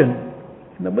the ocean.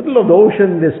 In the middle of the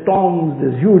ocean, there's storms,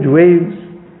 there's huge waves,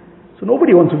 so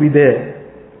nobody wants to be there.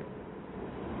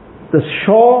 The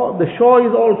shore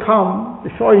is all calm, the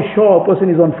shore is sure, a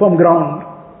person is on firm ground.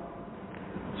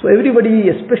 So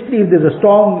everybody, especially if there's a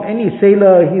storm, any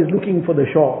sailor, he is looking for the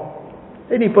shore.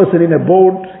 Any person in a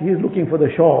boat, he is looking for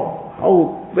the shore.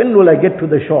 When will I get to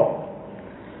the shore?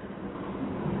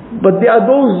 But there are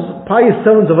those pious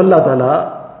servants of Allah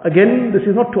Ta'ala. Again, this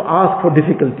is not to ask for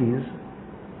difficulties,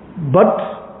 but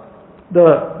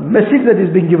the message that is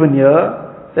being given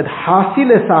here, that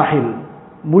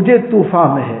hasil-e-sahil, mujhe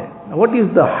tufan mein hai. Now what is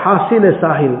the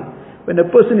hasil-e-sahil? When a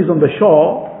person is on the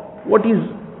shore, what is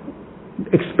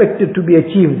expected to be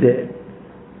achieved there?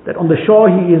 That on the shore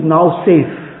he is now safe.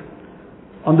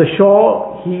 On the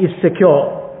shore he is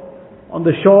secure. On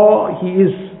the shore he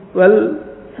is,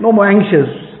 no more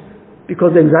anxious,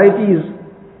 because the anxiety is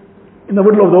in the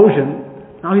middle of the ocean.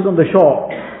 Now he's on the shore.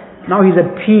 Now he's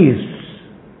at peace.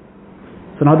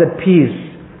 So now that peace.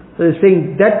 So they're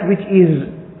saying that which is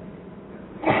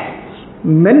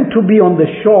meant to be on the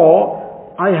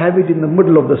shore, I have it in the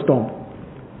middle of the storm.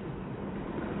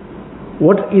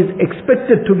 What is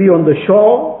expected to be on the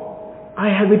shore, I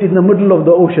have it in the middle of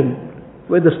the ocean,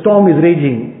 where the storm is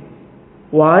raging.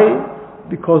 Why?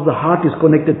 Because the heart is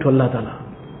connected to Allah Ta'ala.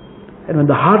 And when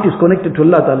the heart is connected to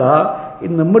Allah Ta'ala,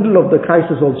 in the middle of the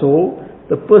crisis also,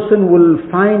 the person will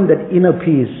find that inner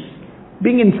peace.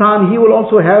 Being insan, he will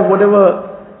also have whatever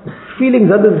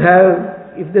feelings others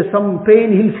have. If there's some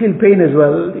pain, he'll feel pain as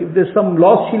well. If there's some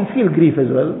loss, he'll feel grief as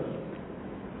well.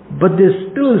 But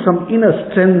there's still some inner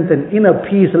strength and inner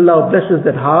peace. Allah blesses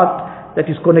that heart that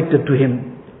is connected to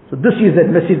Him. So this is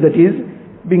that message that is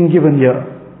being given here.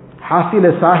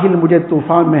 Hasil-e-sahil mujhe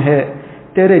tufan mein hai,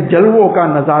 tere jalwo ka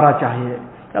nazara chahiye.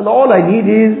 Allah, all I need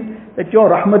is that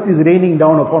your rahmat is raining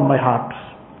down upon my heart.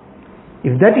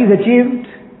 If that is achieved,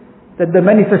 that the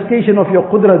manifestation of your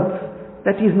qudrat,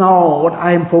 that is now what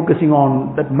I am focusing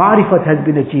on, that ma'rifat has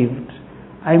been achieved.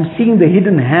 I am seeing the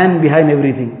hidden hand behind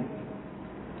everything.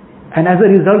 And as a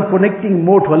result, connecting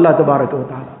more to Allah Tabaraka wa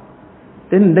Ta'ala.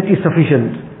 Then that is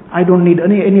sufficient. I don't need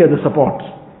any other support.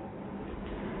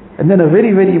 And then a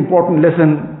very, very important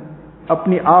lesson.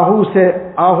 अपनी आहों से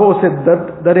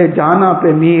दरे जाना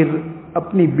पे मीर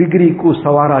अपनी बिगड़ी को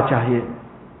सवारा चाहिए.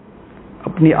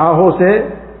 अपनी आहों से,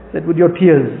 with your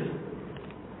tears.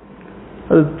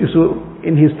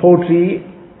 In his poetry,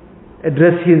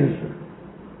 address his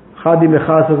Khadim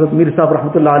Khas Hazrat Mir Sahib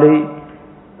Rahmatullah Alayhi,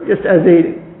 just as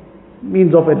a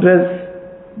means of address,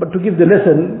 but to give the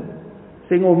lesson,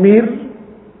 saying, "Oh Mir,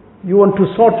 you want to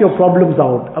sort your problems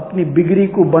out. Apni bigri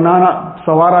ko banana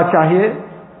sawara chahiye.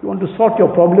 You want to sort your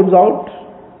problems out.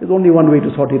 There's only one way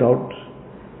to sort it out.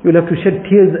 You'll have to shed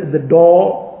tears at the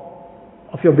door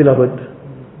of your beloved.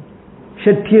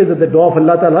 Shed tears at the door of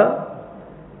Allah Ta'ala.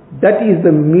 That is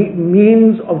the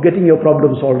means of getting your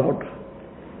problems solved out.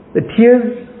 The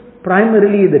tears,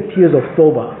 primarily the tears of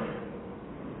tawbah.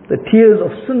 The tears of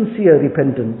sincere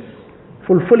repentance.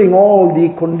 Fulfilling all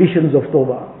the conditions of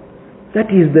tawbah.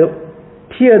 That is the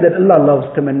tear that Allah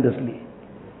loves tremendously.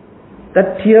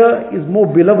 That tear is more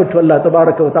beloved to Allah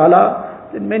Tabaraka wa Ta'ala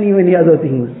than many, many other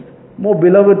things. More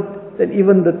beloved than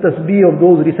even the tasbih of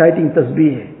those reciting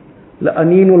tasbih.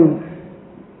 لَأَنِينُ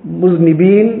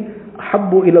الْمُذْنِبِينَ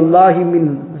أَحَبُّ إِلَى اللَّهِ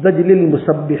مِنْ زَجْلِ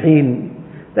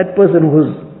الْمُسَبِّحِينَ. That person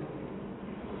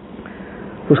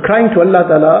who's crying to Allah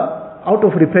Ta'ala out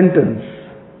of repentance,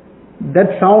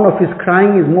 that sound of his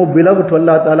crying is more beloved to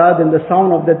Allah Ta'ala than the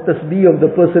sound of that tasbih of the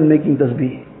person making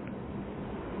tasbih.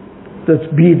 Those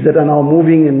beads that are now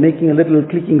moving and making a little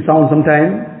clicking sound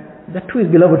sometime, that too is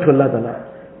beloved to Allah Ta'ala.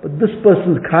 But this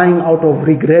person's crying out of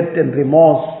regret and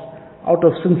remorse, out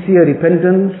of sincere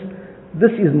repentance,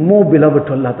 this is more beloved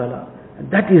to Allah Ta'ala. And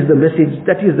that is the message,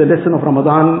 that is the lesson of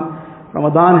Ramadan.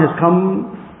 Ramadan has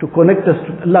come to connect us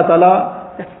to Allah Ta'ala.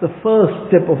 That's the first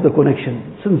step of the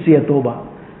connection, sincere tawbah.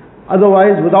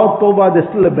 Otherwise, without tawbah, there's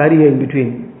still a barrier in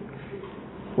between.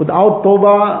 Without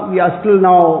tawbah, we are still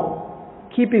now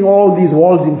keeping all these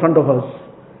walls in front of us.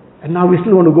 And now we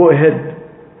still want to go ahead.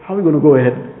 How are we going to go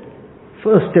ahead?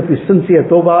 First step is sincere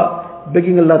tawbah,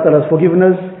 begging Allah Ta'ala's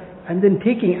forgiveness, and then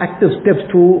taking active steps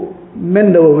to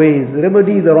mend our ways,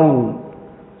 remedy the wrong,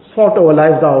 sort our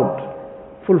lives out,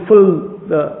 fulfill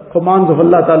the commands of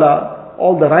Allah Ta'ala,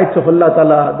 all the rights of Allah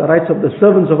Ta'ala, the rights of the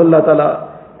servants of Allah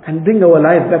Ta'ala, and bring our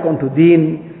life back onto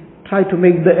deen, try to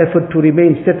make the effort to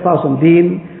remain steadfast on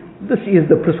deen. This is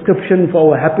the prescription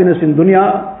for our happiness in dunya,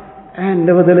 and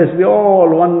nevertheless we all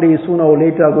one day sooner or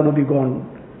later are going to be gone.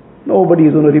 Nobody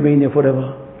is going to remain here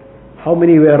forever. How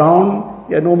many were around?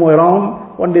 They are no more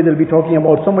around. One day they'll be talking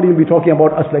about, somebody will be talking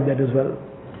about us like that as well.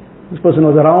 This person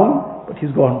was around, but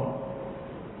he's gone.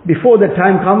 Before that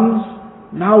time comes,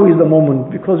 now is the moment,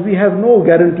 because we have no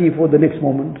guarantee for the next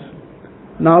moment.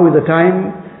 Now is the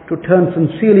time to turn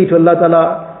sincerely to Allah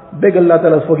Ta'ala, beg Allah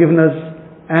Ta'ala's forgiveness,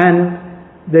 and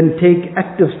then take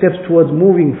active steps towards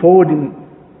moving forward in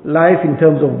life in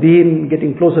terms of deen,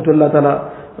 getting closer to Allah Ta'ala.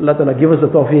 Allah Ta'ala give us the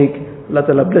tawfiq. Allah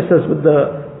Ta'ala bless us with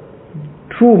the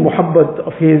true muhabbat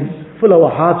of His, fill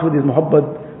our hearts with His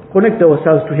muhabbat, connect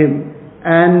ourselves to Him,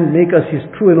 and make us His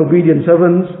true and obedient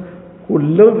servants who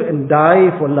live and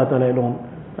die for Allah Ta'ala alone.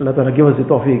 Allah Ta'ala give us the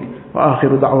tawfiq. Wa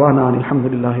akhiru da'wana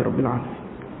alhamdulillahi rabbil alamin.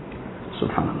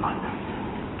 Subhanallah.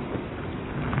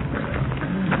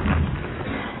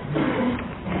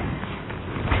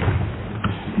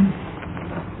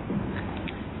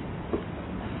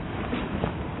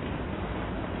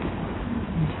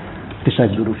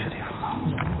 Recite Durood Sharif.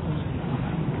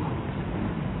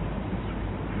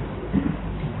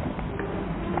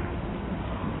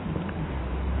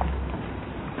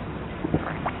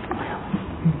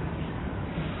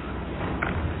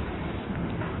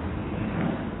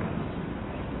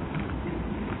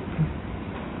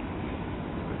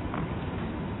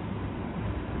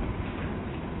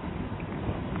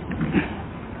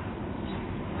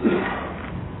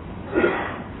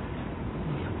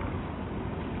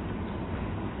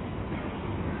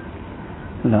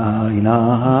 لا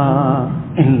إله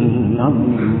إلا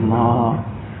الله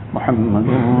محمد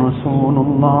رسول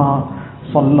الله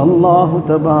صلى الله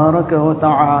تبارك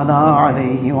وتعالى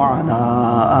عليه وعلى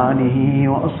آله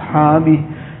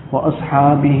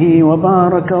وأصحابه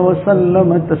وبارك وسلم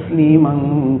تسليما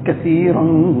كثيرا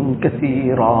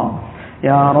كثيرا.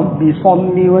 يا رب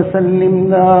صل وسلم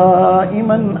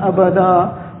دائما أبدا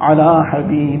على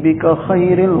حبيبك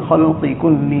خير الخلق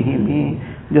كلهم.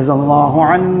 جزا الله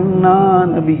عنا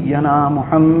نبينا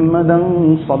محمدا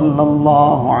صلى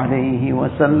الله عليه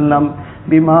وسلم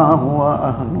بما هو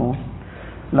أهله.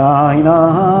 لا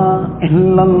إله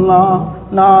إلا الله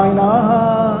لا إله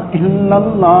إلا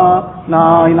الله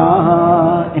لا إله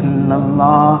إلا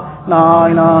الله لا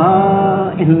إله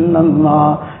إلا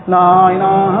الله لا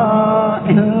إله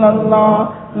إلا الله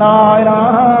لا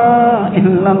إله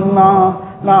إلا الله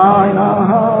لا إله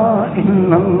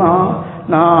إلا الله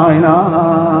لا إله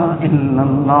إلا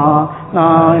الله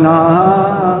لا إله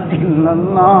إلا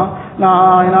الله لا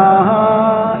إله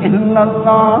إلا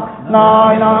الله لا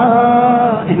إله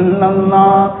إلا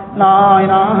الله لا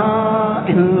إله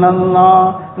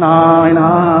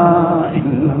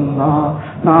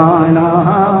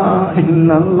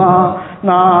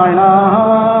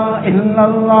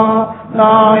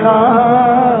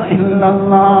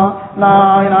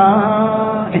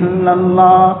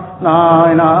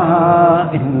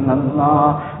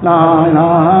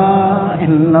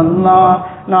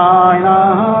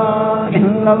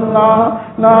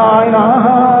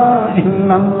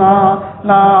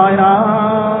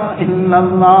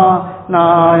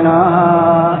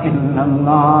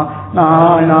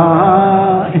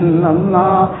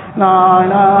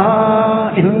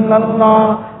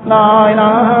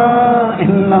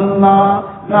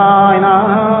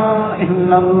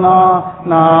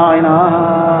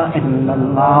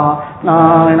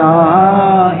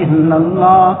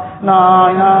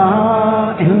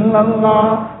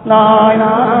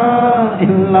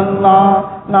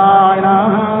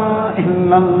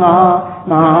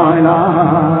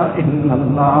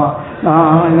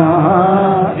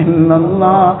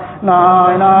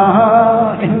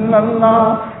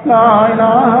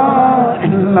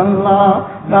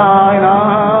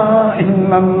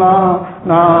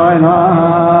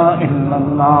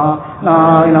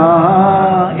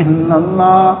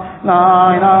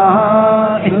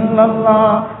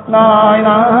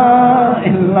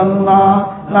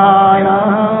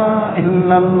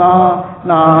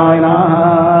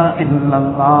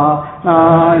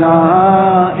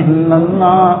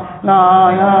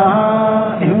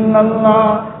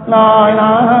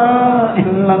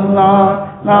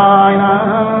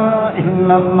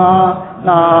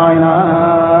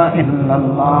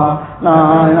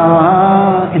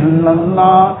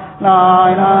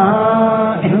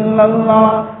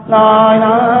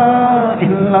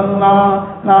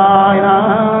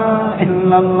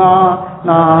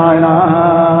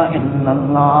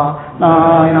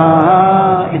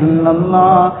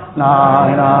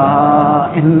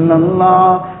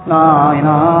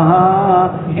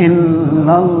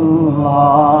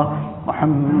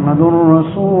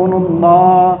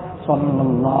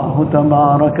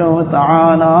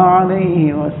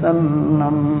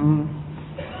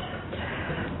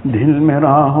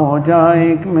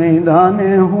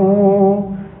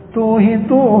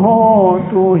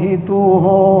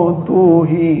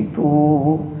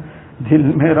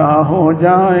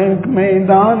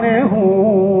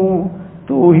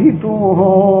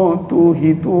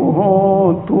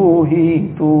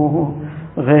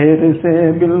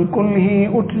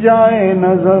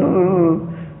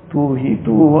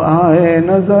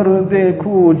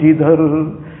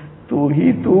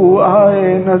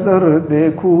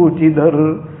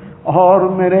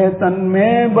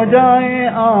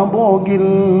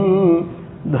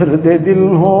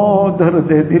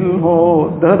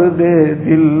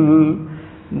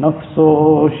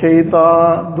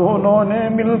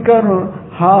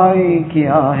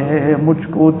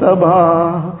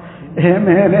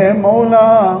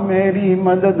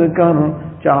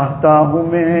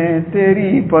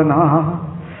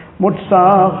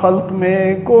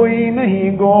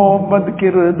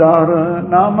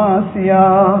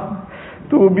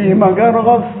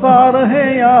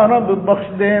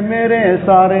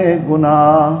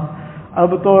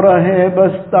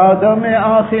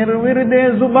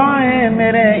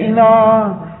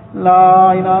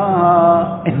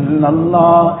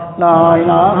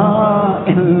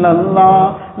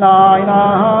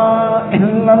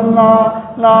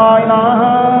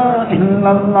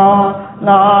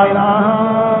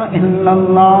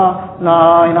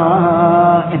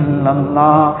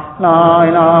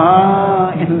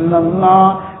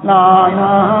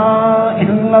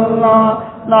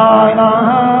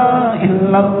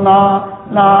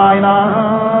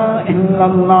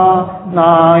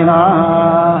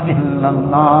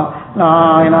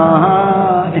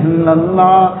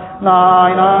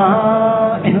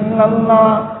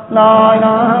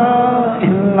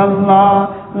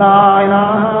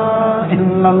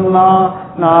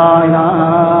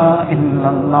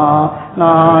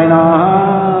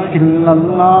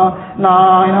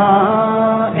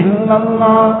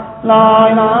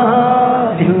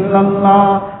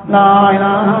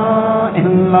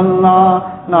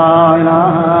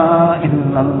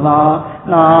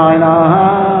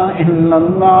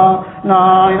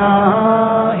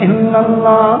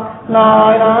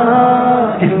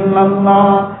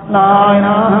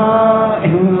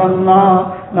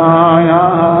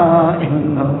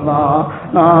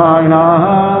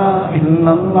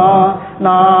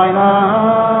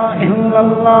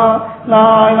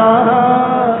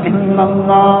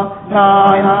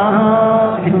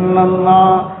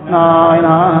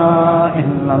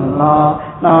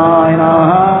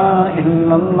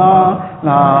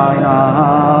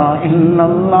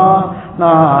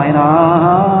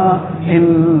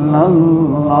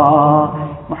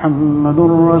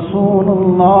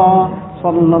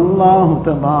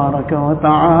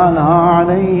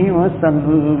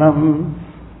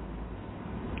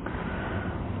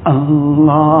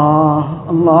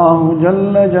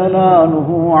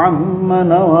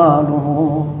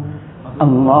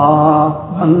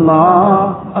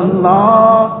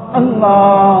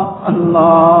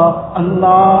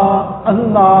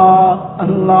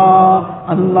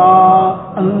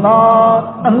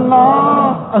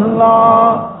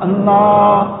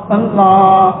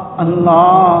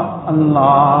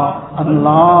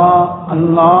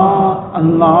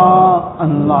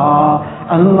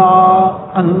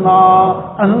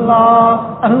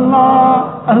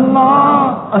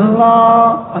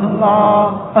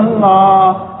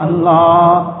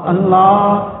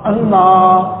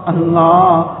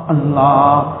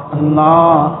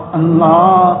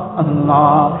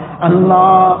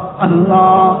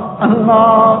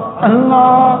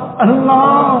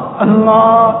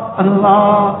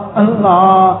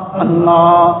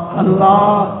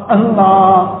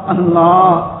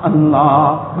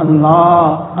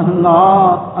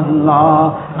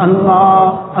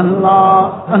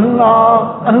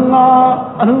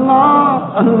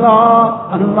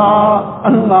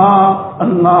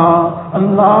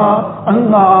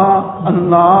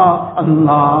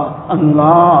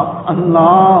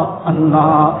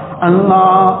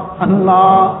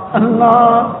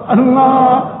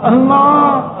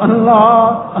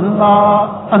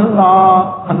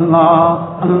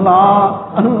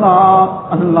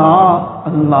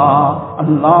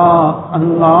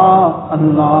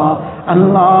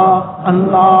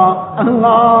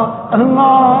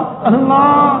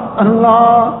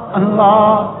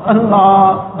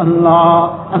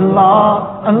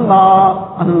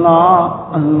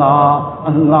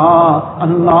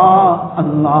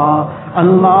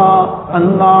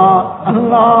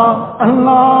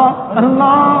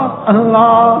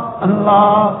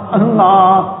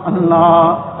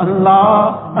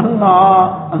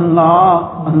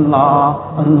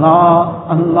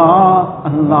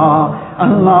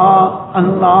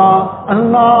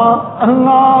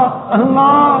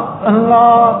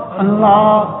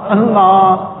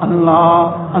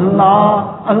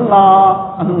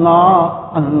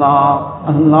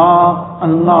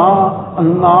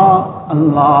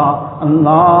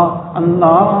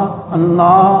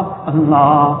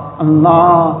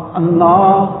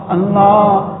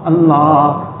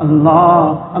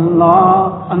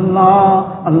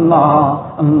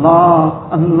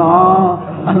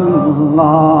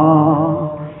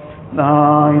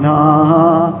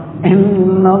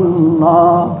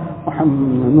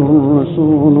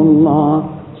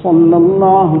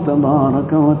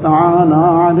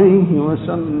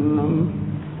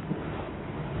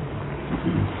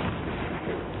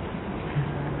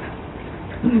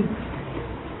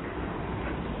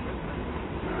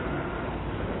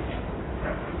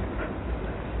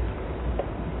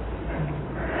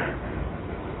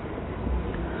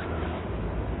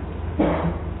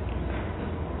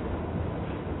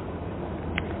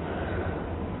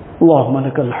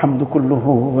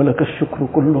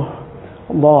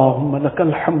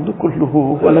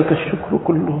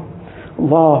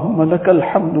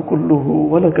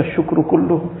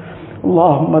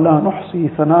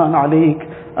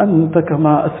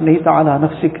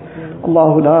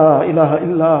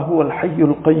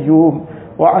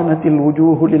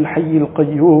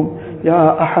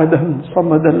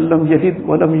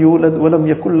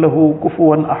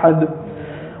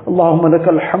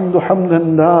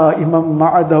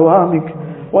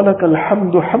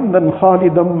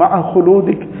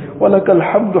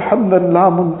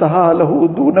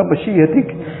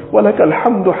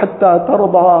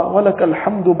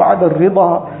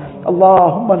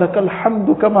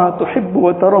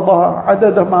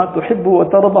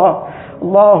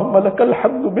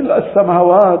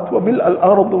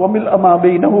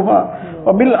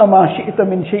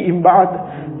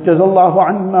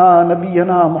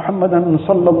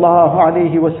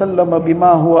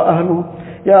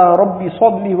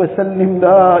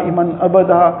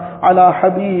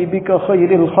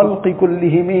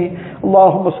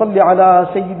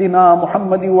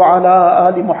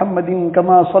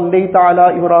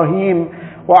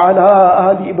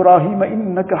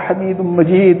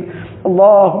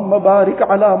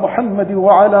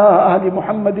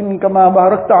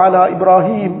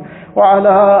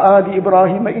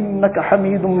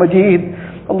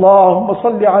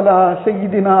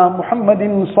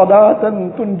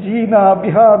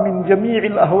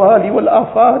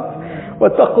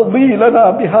وتقضي لنا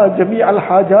بها جميع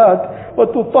الحاجات،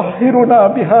 وتطهرنا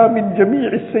بها من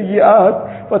جميع السيئات،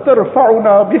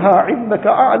 وترفعنا بها عندك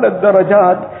أعلى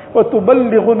الدرجات،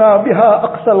 وتبلغنا بها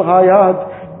أقصى الغايات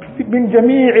من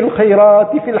جميع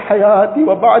الخيرات في الحياة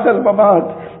وبعد الممات،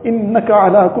 إنك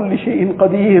على كل شيء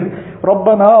قدير.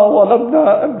 ربنا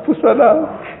ظلمنا أنفسنا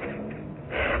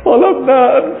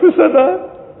ربنا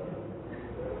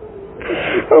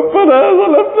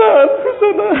ظلمنا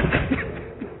أنفسنا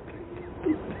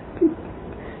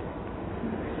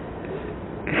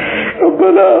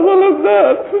ربنا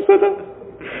ظلمنا أنفسنا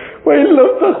وإن لم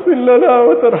تغفر لنا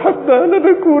وترحمنا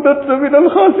لنكونن من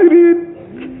الخاسرين.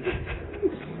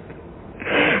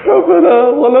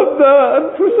 ربنا ظلمنا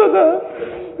أنفسنا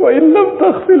وإن لم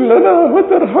تغفر لنا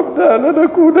وترحمنا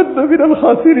لنكونن من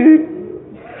الخاسرين.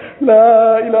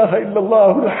 لا إله إلا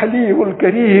الله الحليم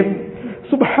الكريم،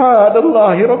 سبحان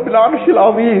الله رب العرش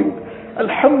العظيم،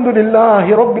 الحمد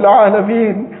لله رب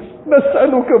العالمين.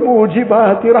 نسألك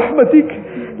موجبات رحمتك،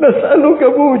 نسألك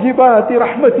موجبات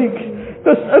رحمتك،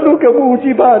 نسألك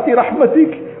موجبات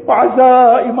رحمتك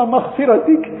وعزائم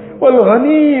مغفرتك،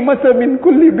 والغنيمة من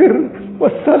كل بر،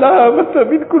 والسلامة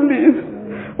من كل إثم،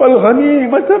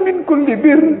 والغنيمة من كل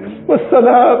بر،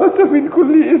 والسلامة من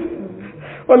كل إثم،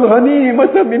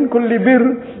 والغنيمة من كل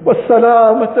بر،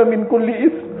 والسلامة من كل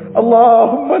إثم.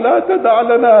 اللهم لا تدع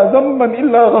لنا ذنبا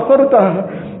إلا غفرته،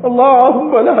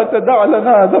 اللهم لا تدع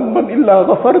لنا ذنبا إلا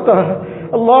غفرته،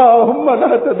 اللهم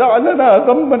لا تدع لنا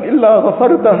ذنبا إلا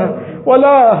غفرته،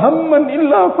 ولا هما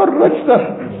إلا فرجته،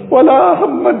 ولا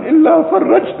هما إلا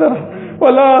فرجته،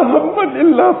 ولا هما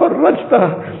إلا فرجته،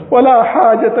 ولا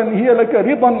حاجة هي لك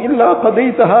رضا إلا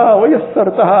قضيتها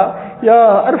ويسرتها.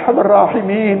 يا أرحم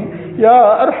الراحمين،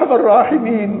 يا أرحم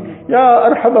الراحمين، يا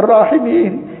أرحم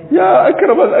الراحمين، يا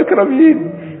أكرم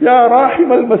الأكرمين، يا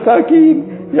راحم المساكين،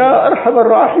 يا أرحم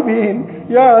الراحمين،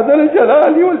 يا ذا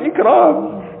الجلال والإكرام،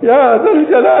 يا ذا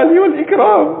الجلال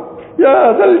والإكرام،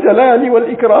 يا ذا الجلال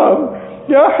والإكرام،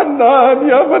 يا حنان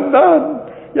يا منان،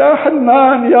 يا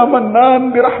حنان يا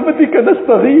منان، برحمتك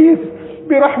نستغيث،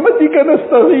 برحمتك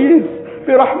نستغيث،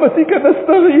 برحمتك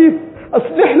نستغيث.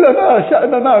 أصلح لنا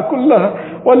شأننا كله،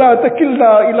 ولا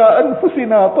تكلنا إلى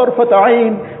أنفسنا طرفة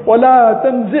عين، ولا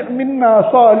تنزع منا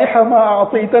صالح ما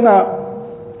أعطيتنا.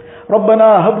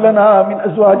 ربنا هب لنا من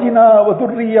أزواجنا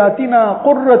وذرياتنا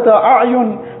قرة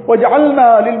أعين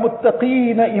واجعلنا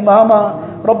للمتقين إماما.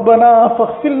 ربنا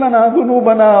فاغفر لنا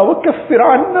ذنوبنا وكفر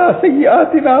عنا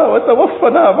سيئاتنا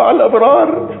وتوفنا مع الأبرار.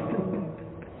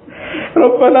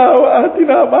 ربنا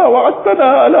وآتنا ما وعدتنا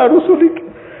على رسلك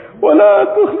ولا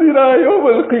تخزنا يوم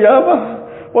القيامة،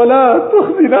 ولا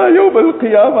تخزنا يوم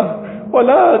القيامة،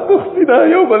 ولا تخزنا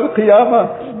يوم القيامة،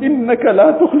 إنك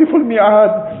لا تخلف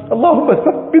الميعاد. اللهم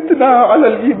ثبتنا على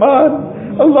الإيمان،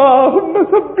 اللهم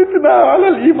ثبتنا على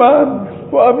الإيمان،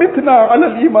 وأمتنا على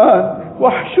الإيمان،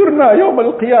 واحشرنا يوم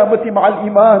القيامة مع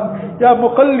الإيمان. يا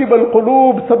مقلب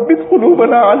القلوب ثبت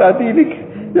قلوبنا على دينك،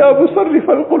 يا مصرف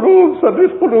القلوب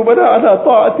صرف قلوبنا على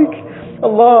طاعتك.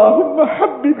 اللهم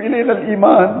حبب إلينا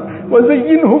الإيمان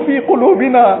وزينه في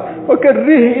قلوبنا،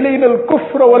 وكره إلينا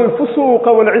الكفر والفسوق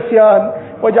والعصيان،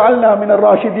 واجعلنا من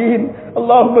الراشدين.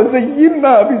 اللهم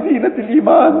زينا بزينة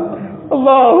الإيمان،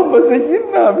 اللهم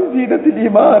زينا بزينة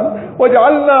الإيمان،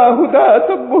 واجعلنا هداة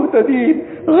مهتدين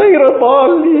غير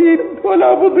ضالين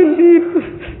ولا مضلين،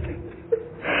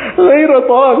 غير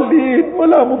ضالين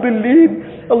ولا مضلين.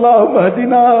 اللهم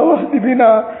اهدنا واهد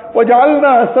بنا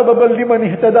واجعلنا سببا لمن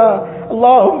اهتدى.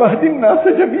 اللهم اهد الناس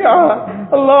جميعا،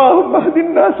 اللهم اهد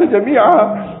الناس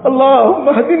جميعا، اللهم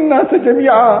اهد الناس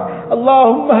جميعا.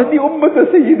 اللهم اهد أمة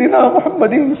سيدنا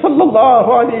محمد صلى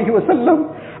الله عليه وسلم.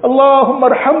 اللهم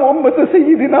ارحم أمة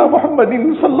سيدنا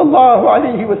محمد صلى الله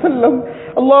عليه وسلم.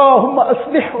 اللهم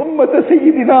أصلح أمة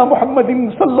سيدنا محمد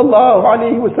صلى الله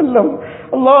عليه وسلم.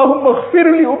 اللهم اغفر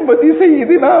لأمة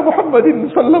سيدنا محمد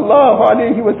صلى الله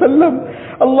عليه وسلم.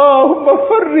 اللهم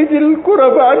فرج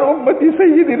الكرب عن أمة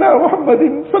سيدنا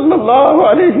محمد صلى الله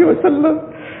عليه وسلم.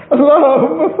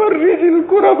 اللهم فرج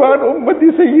الكرب عن أمة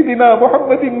سيدنا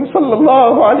محمد صلى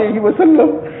الله عليه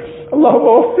وسلم. اللهم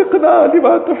وفقنا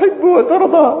لما تحب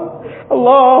وترضى،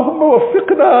 اللهم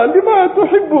وفقنا لما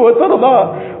تحب وترضى،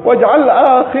 واجعل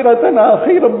آخرتنا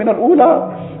خيرا من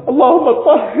الأولى. اللهم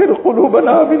طهر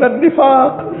قلوبنا من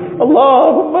النفاق،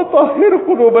 اللهم طهر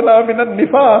قلوبنا من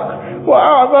النفاق،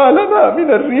 وأعمالنا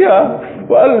من الرياء،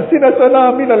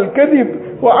 وألسنتنا من الكذب،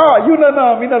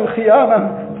 وأعيننا من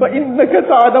الخيانة، فإنك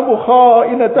تعلم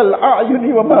خائنة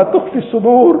الأعين وما تخفي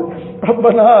الصدور.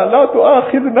 ربنا لا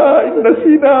تؤاخذنا إن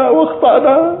نسينا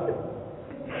واخطأنا،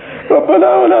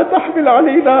 ربنا ولا تحمل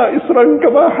علينا إصرا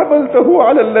كما حملته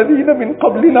على الذين من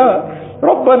قبلنا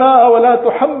ربنا ولا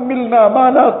تحملنا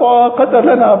ما لا طاقة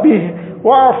لنا به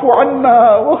واعف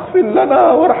عنا واغفر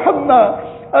لنا وارحمنا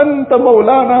أنت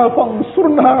مولانا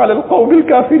فانصرنا على القوم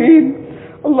الكافرين.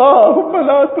 اللهم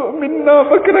لا تؤمنا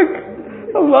مكرك،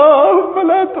 اللهم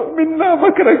لا تؤمنا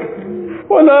مكرك،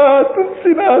 ولا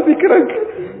تنسنا ذكرك،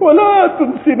 ولا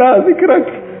تنسنا ذكرك،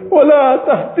 ولا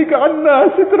تهتك عنا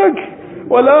سترك،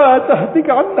 ولا تهتك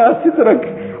عنا سترك،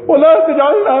 ولا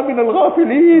تجعلنا من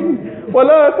الغافلين،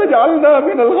 ولا تجعلنا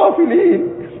من الغافلين.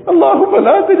 اللهم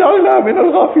لا تجعلنا من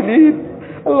الغافلين،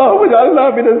 اللهم اجعلنا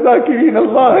من الذاكرين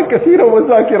الله كثيرا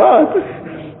والذاكرات.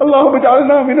 اللهم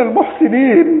اجعلنا من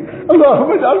المحسنين،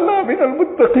 اللهم اجعلنا من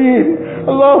المتقين،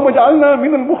 اللهم اجعلنا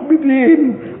من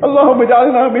المخبتين، اللهم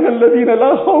اجعلنا من الذين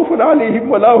لا خوف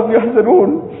عليهم ولا هم يحزنون.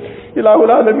 إله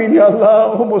العالمين يا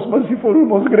Allah, most merciful,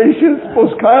 most gracious,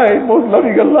 most kind, most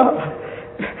loving Allah.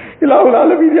 إله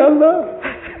العالمين يا Allah,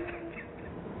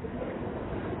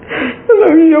 Allah,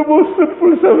 we are most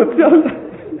sinful servants ya Allah.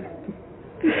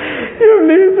 You have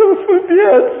laid those filthy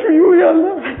hands to you ya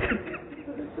Allah.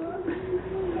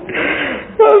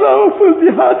 Ya Allah, our filthy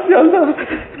hearts ya Allah.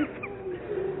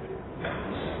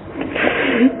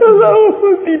 Ya Allah, our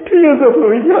filthy tears are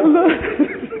flowing ya Allah.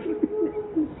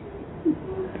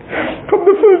 From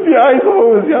the filthy eyes of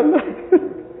ours, Ya Allah.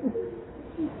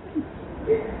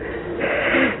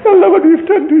 Ya Allah, but we've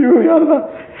turned to you, Ya Allah.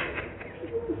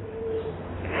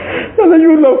 Ya Allah,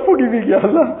 you love forgiving, Ya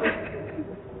Allah.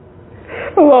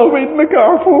 Allahumma innaka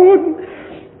afuun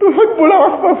tuhibbul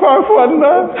afwa fa'fu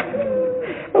anna.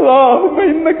 Allahumma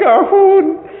innaka afuun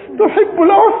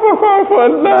tuhibbul afwa fa'fu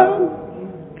anna.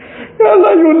 Ya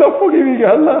Allah, you love forgiving,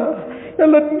 Ya Allah. Ya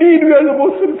Allah, indeed we are the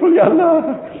most sinful, Ya Allah.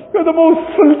 You are the most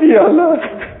filthy, Ya Allah.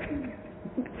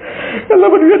 Ya Allah,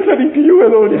 but we are turning to you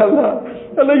alone, Ya Allah.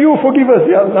 Ya Allah, you forgive us,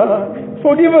 Ya Allah.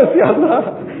 Forgive us, Ya Allah.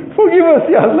 Forgive us,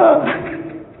 Ya Allah.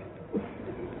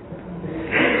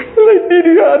 Ya Allah, indeed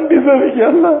we are undeserving, Ya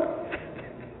Allah.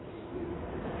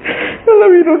 Ya Allah,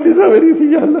 we don't deserve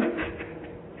anything, Ya Allah.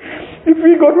 If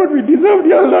we got what we deserved,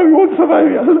 Ya Allah, we won't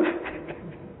survive, Ya Allah.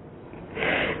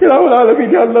 Ya Allah,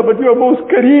 Ya Allah, but you are most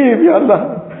Kareem, Ya Allah.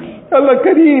 Ya Allah,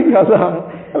 Kareem, Ya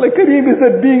Allah. Allah, Kareem is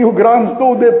that being who grants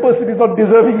though that person is not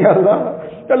deserving, Ya Allah.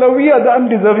 Ya Allah, we are the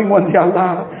undeserving ones, Ya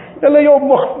Allah. Ya Allah, your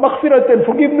maghfirat and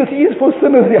forgiveness is for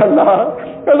sinners, Ya Allah.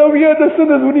 Ya Allah, we are the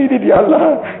sinners who need it, Ya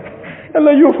Allah. Ya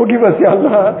Allah, you forgive us, Ya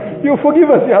Allah. You forgive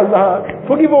us, Ya Allah.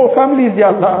 Forgive our families, Ya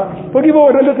Allah. Forgive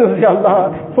our relatives, Ya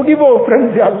Allah. Forgive our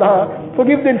friends, Ya Allah.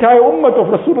 Forgive the entire ummah of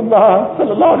Rasulullah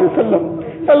sallallahu alaihi wasallam.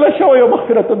 Allah, shower your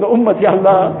maghfirat on the ummah, Ya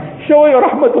Allah. Shower your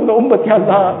rahmat on the ummah, Ya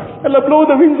Allah. Allah, blow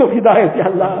the winds of hidayat,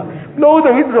 Ya Allah. Blow the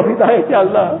winds of hidayat, Ya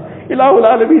Allah. Ilahul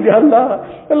Alameen, Ya Allah.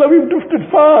 Allah, we've drifted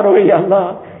far away, Ya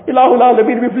Allah. Ilahul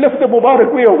Alameen, we've left the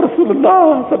Mubarak way of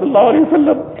Rasulullah sallallahu alaihi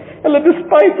wasallam. Allah,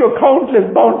 despite your countless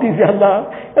bounties, Ya Allah.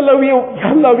 Allah, we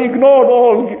ignored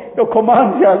all your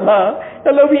commands, Ya Allah.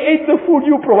 Allah, we ate the food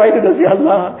you provided us, Ya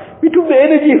Allah. We took the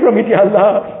energy from it, Ya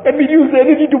Allah. And we used the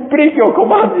energy to break your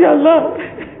commands, Ya Allah.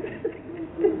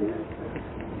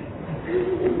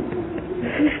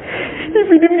 If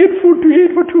we didn't get food to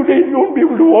eat for 2 days, we won't be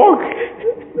able to walk.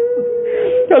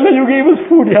 Ya Allah, you gave us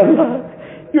food, Ya Allah.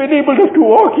 You enabled us to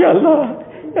walk, Ya Allah.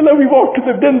 Ya Allah, we walked to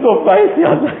the dens of life,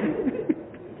 Ya Allah.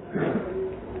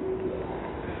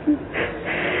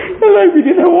 Ya Allah, if we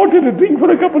didn't have water to drink for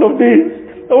a couple of days,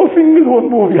 our fingers won't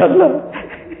move, Ya Allah.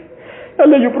 Ya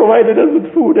Allah, you provided us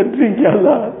with food and drink, Ya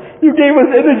Allah. You gave us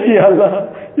energy, Ya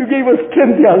Allah. You gave us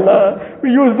strength, Ya Allah.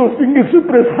 We used those fingers to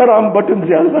press haram buttons,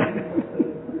 Ya Allah.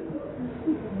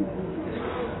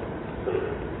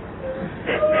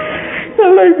 Ya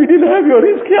Allah, if we didn't have your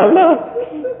rizq, Ya Allah,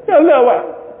 Ya Allah, our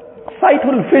sight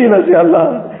will fail us, Ya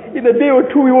Allah. In a day or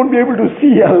two, we won't be able to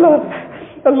see, Ya Allah.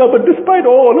 Allah, but despite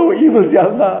all our evils, Ya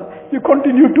Allah, you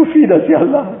continue to feed us, Ya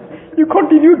Allah. You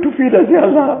continue to feed us, Ya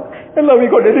Allah. Allah, we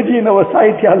got energy in our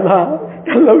sight, Ya Allah.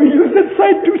 Allah, we use that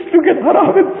sight to get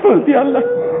haram and filth, Ya Allah.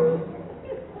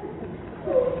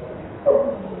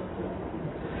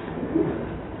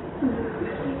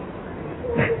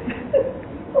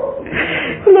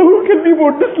 Allah, who can be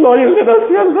more disloyal than us,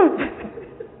 Ya Allah?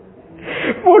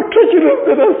 More treacherous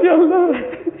than us, Ya Allah?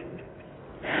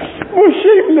 More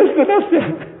shameless than us, Ya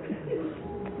Allah?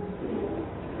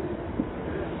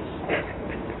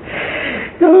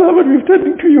 Ya Allah, but we're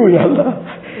turning to you, Ya Allah.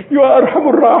 You are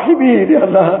Arhamur Rahimeen, Ya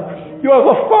Allah. You are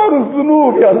Ghaffarul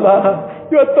Dhunub, Ya Allah.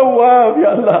 You are Tawwab, Ya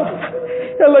Allah.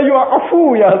 Ya Allah, you are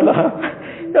Afu, Ya Allah.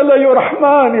 Ya Allah, you are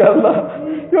Rahman, Ya Allah.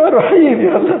 You are Rahim,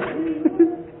 Ya Allah.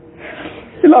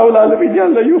 Ilahul Alameen, Ya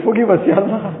Allah, you forgive us, Ya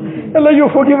Allah. Allah, you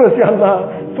forgive us, Ya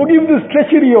Allah. Forgive this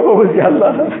treachery of ours, Ya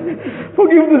Allah.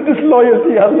 Forgive this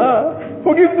disloyalty, Ya Allah.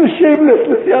 Forgive this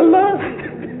shamelessness, Ya Allah.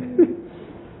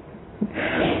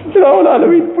 Ya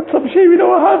Alameen, put some shame in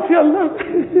our hearts, Ya Allah.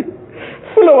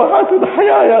 Fill our hearts with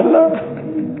haya, Ya Allah.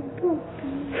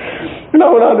 Ya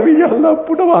Alameen, Ya Allah,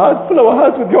 fill our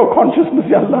hearts with your consciousness,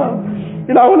 Ya Allah.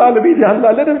 Ya Alameen, Ya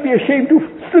Allah, let us be ashamed to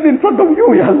sit in front of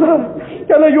you, Ya Allah.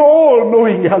 Ya Allah, you're all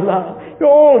knowing, Ya Allah. You're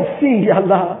all seeing, Ya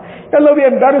Allah. Ya Allah, we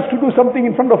are embarrassed to do something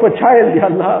in front of a child, Ya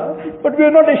Allah. But we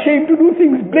are not ashamed to do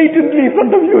things blatantly in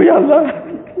front of you, Ya Allah.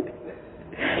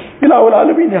 Ilahul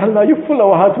Alameen, Ya Allah, you fill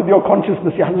our hearts with your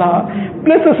consciousness, Ya Allah.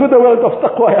 Bless us with the wealth of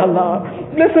taqwa, Ya Allah.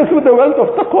 Bless us with the wealth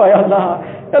of taqwa, Ya Allah.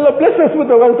 Ya Allah, bless us with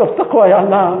the wealth of taqwa, Ya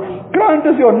Allah. Grant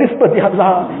us your nisbat, Ya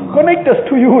Allah. Connect us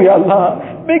to you, Ya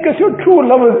Allah. Make us your true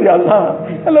lovers, Ya Allah.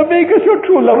 Ya Allah, make us your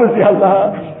true lovers, Ya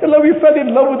Allah. Ya Allah, we fell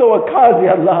in love with our cars,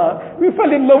 Ya Allah. We fell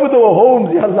in love with our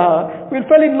homes, Ya Allah. We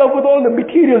fell in love with all the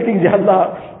material things, Ya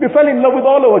Allah. We fell in love with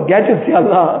all our gadgets, Ya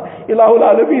Allah. Ilahul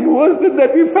Alameen, worse than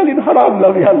that, we fell in haram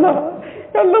love, Ya Allah.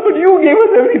 Ya Allah, but you gave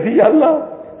us everything, Ya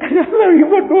Allah. Ya Allah, we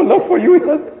got no love for you,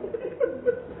 Ya Allah.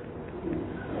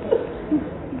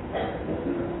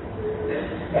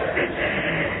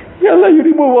 Ya Allah, you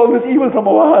remove all this evil from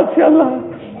our hearts, Ya Allah.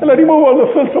 Ya Allah, remove all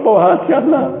the filth from our hearts, Ya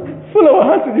Allah. Fill our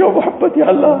hearts with your muhabbat, Ya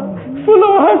Allah. Fill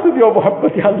our hearts with your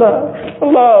muhabbat, Ya Allah.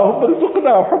 Allahumma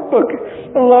rzuqna hubbak.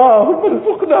 Allahumma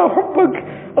rzuqna hubbak.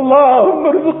 اللهم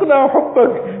ارزقنا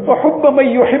حبك وحب من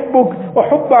يحبك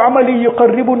وحب عملي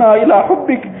يقربنا إلى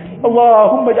حبك.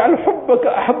 اللهم اجعل حبك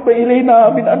أحب إلينا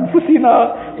من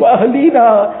أنفسنا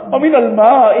وأهلينا ومن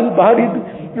الماء البارد.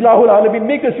 Ilahul Alameen,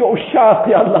 make us your ushaq,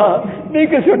 Ya Allah.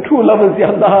 Make us your true lovers,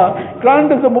 Ya Allah.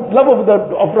 Grant us the love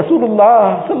of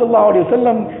Rasulullah sallallahu alayhi wa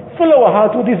sallam. Fill our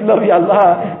hearts with his love, Ya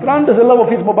Allah. Grant us the love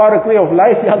of his Mubarak way of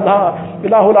life, Ya Allah.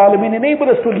 Ilahul Alameen, enable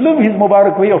us to live his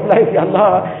Mubarak way of life, Ya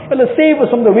Allah. Allah, save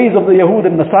us from the ways of the Yahud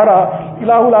and Nasara.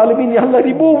 Ilahul Alameen, Ya Allah,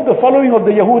 remove the following of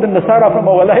the Yahud and Nasara from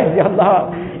our lives, Ya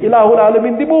Allah. Ilahul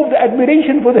Alameen, remove the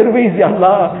admiration for their ways, Ya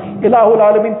Allah. Ilahul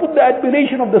Alameen, put the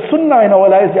admiration of the Sunnah in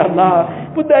our lives, Ya Allah.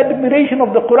 Put the admiration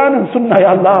of the Quran and Sunnah,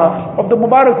 Ya Allah, of the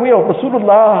Mubarak way of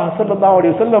Rasulullah sallallahu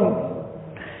alayhi wa sallam.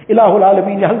 Ilahul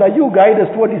Alameen, Ya Allah, you guide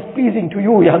us to what is pleasing to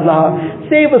you, Ya Allah.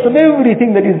 Save us from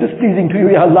everything that is displeasing to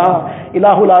you, Ya Allah.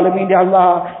 Ilahul Alameen, Ya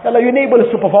Allah. Ya Allah, you enable us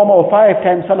to perform our 5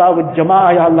 times salah with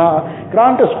jama'ah, Ya Allah.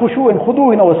 Grant us khushu and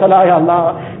khudu in our salah, Ya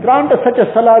Allah. Grant us such a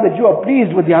salah that you are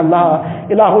pleased with, Ya Allah.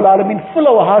 Ilahul Alameen,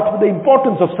 fill our hearts with the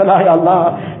importance of salah, Ya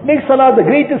Allah. Make salah the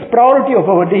greatest priority of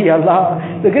our day, Ya Allah.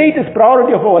 The greatest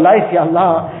priority of our life, Ya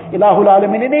Allah. Ilahul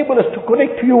Alameen, enable us to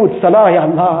connect to you with salah, Ya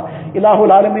Allah.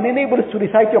 Ilahul Alameen, enable us to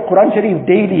recite your Quran Sharif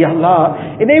daily, Ya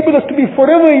Allah. Enable us to be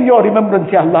forever in your remembrance,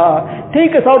 Ya Allah.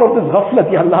 Take us out of this ghaflat,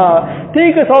 Ya Allah.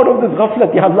 Take us out of this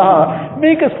ghaflat, Ya Allah.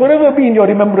 Make us forever be in your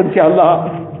remembrance, Ya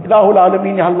Allah. Ilahul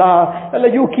Alameen, Ya Allah.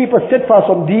 Allah, you keep us steadfast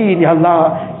on deen, Ya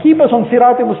Allah. Keep us on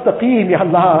sirat-e-mustaqim, Ya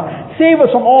Allah. Save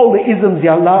us from all the isms,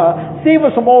 Ya Allah. Save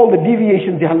us from all the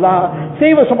deviations, Ya Allah.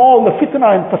 Save us from all the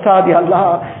fitna and fasad, Ya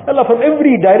Allah. Allah, from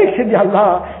every direction, Ya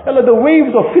Allah. Allah, the waves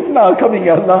of fitna are coming,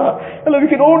 Ya Allah. Allah, we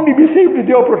can only be saved with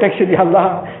your protection, Ya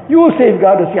Allah. You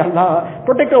safeguard us, Ya Allah.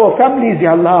 Protect our families,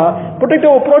 Ya Allah. Protect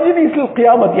our progeny till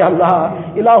Qiyamah, Ya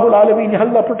Allah. Ilahul Alameen, Ya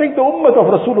Allah. Protect the ummah of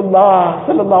Rasulullah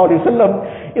sallallahu alayhi wa sallam.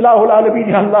 Ilahul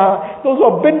Alameen, Ya Allah. Those who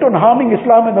are bent on harming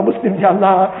Islam and the Muslims, Ya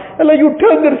Allah. Allah, you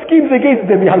turn their schemes against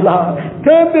them, Ya Allah.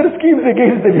 Turn their schemes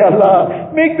against them, Ya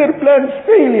Allah. Make their plans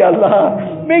fail, Ya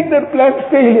Allah. Make their plans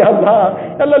fail, Ya Allah.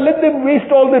 Allah, let them waste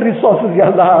all their resources,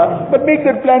 Ya Allah. But make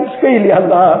their plans fail, Ya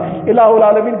Allah. Ilahul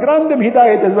Alameen, grant them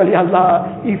hidayat as well, Ya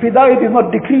Allah. If hidayat is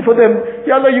not decreed for them,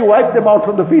 Ya Allah, you wipe them out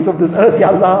from the face of this earth,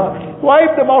 Ya Allah.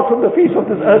 Wipe them out from the face of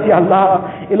this earth, Ya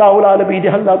Allah. Ilahul Alameen,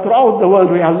 Ya Allah, throughout the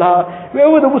world, Ya Allah.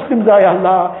 Wherever the Muslims are, Ya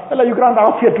Allah. Allah, you grant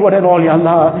afiyat to one and all, Ya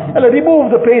Allah. Allah,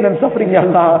 remove the pain and suffering, Ya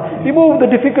Allah. Remove the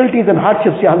difficulties and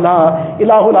hardships, Ya Allah.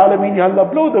 Ilahul Alameen, Ya Allah.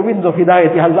 Blow the winds of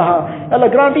hidayat, Ya Allah. Allah,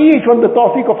 grant each one the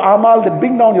tawfiq of amal that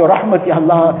bring down your rahmat, Ya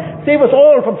Allah. Save us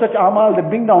all from such amal that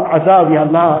bring down azab, Ya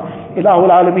Allah.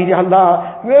 Ilahul Alameen, Ya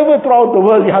Allah. Wherever throughout the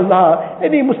world, Ya Allah,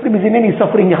 any Muslim is in any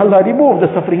suffering, Ya Allah, remove the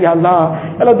suffering, Ya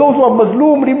Allah. Allah, those who are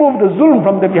Mazloom, remove the zulm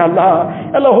from them, Ya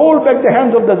Allah. Allah, hold back the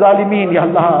hands of the Zalimeen, Ya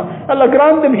Allah. Allah,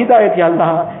 grant them hidayat, Ya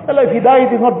Allah. Allah, if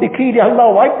hidayat is not decreed, Ya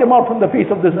Allah, wipe them out from the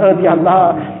face of this earth, Ya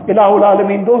Allah. Ilahul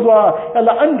Alameen, those who are,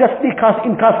 Allah, unjustly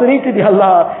incarcerated, Ya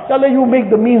Allah. Allah, you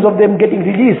make the means of them getting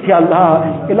released, Ya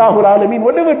Allah. Ilahul Alameen,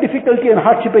 whatever difficulty and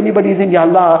hardship anybody is in, Ya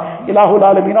Allah. Ilahul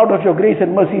Alameen, out of your grace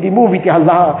and mercy, remove it, Ya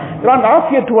Allah. Grant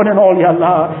afiyat to one and all, Ya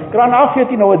Allah. Grant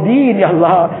afiyat in our deen, Ya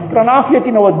Allah. Grant afiyat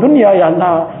in our dunya, Ya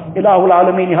Allah. Ilahul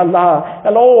Alameen, Ya Allah.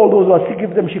 Allah, all those who are sick,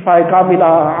 give them shifa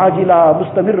kamila, ajila,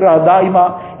 mustamirra,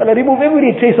 daima. Allah, remove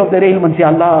every trace of their ailments,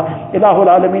 Ya Allah. Ilahul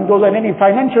Alameen, those are in any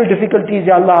financial difficulties,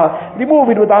 Ya Allah. Remove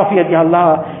it with afiyat, Ya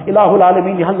Allah. Ilahul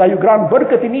Alameen, Ya Allah, you grant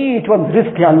barakat in each one's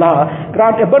rizq, Ya Allah.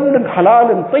 Grant abundant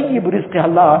halal and tayyib rizq, Ya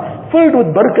Allah. Filled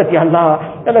with barakat, Ya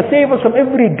Allah. Allah, save us from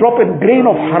every drop and grain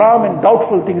of haram and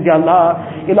doubtful things, Ya Allah.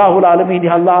 Ilahul Alameen,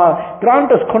 Ya Allah. Grant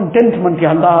us contentment,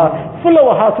 Ya Allah. Fill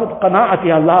our hearts with qana'at,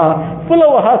 Ya Allah. Fill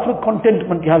our hearts with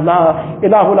contentment, Ya Allah.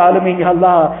 Ilahul Alameen, Ya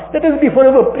Allah. Let us be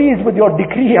forever pleased with your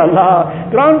decree, Ya Allah.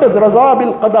 Grant us raza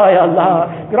bil qada, Ya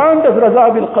Allah. Grant us raza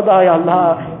bil qada, Ya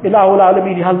Allah. Ilahul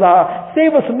Alameen, Ya Allah.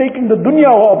 Save us from making the dunya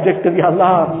our objective, Ya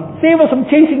Allah. Save us from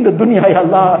chasing the dunya, Ya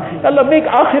Allah. Allah, make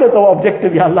akhirat our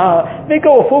objective, Ya Allah. Make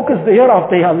our focus the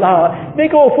hereafter, Ya Allah.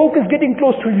 Make our focus getting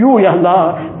close to you, Ya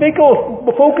Allah. Make our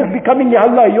focus becoming, Ya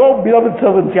Allah, your beloved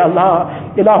servants, Ya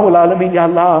Allah. Ilahul Alameen, Ya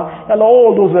Allah. Allah,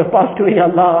 all those who have passed away, Ya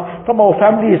Allah, from our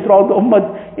families throughout the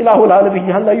ummah, Ilahul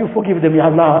Alameen, Ya Allah, you forgive them, Ya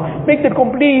Allah. Make that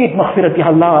complete maghfirat, Ya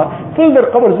Allah. Fill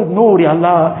their qabrs with noor, Ya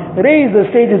Allah. Raise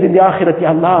the stages in the akhirat,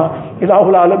 Ya Allah.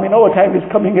 Ilahul Alameen, our time is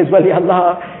coming as well, Ya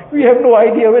Allah. We have no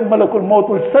idea when Malakul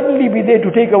Maut will suddenly be there to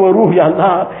take our ruh, Ya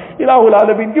Allah. Ilahul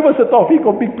Alameen, give us a tawfiq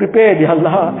of being prepared, Ya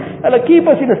Allah. Allah, keep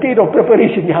us in a state of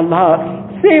preparation, Ya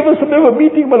Allah. Save us from never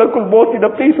meeting Malakul Maut in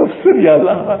a place of sin, Ya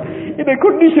Allah. In a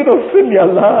condition of sin, Ya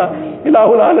Allah.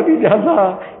 Ilahul Alameen, Ya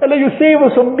Allah. Allah, you save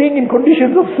us from being in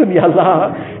conditions of sin, Ya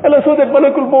Allah. Allah, so that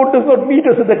Malakul Maut does not meet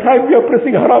us at the time we are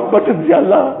pressing haram buttons, Ya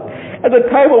Allah. At the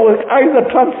time our eyes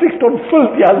are transfixed on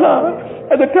filth, Ya Allah.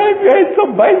 At the time we are in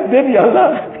some vice den, Ya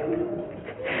Allah.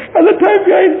 At the time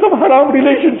we are in some haram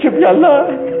relationship, Ya Allah.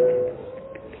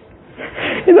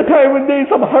 In the time when there is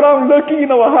some haram lurking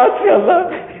in our hearts, Ya Allah.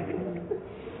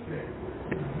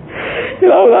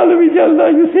 Ilahul Alameen, Ya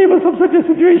Allah, you save us from such a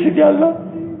situation, Ya Allah.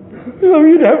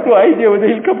 We have no idea whether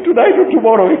he'll come tonight or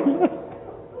tomorrow, Ya Allah.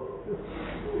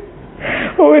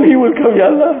 Or when he will come, Ya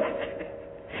Allah.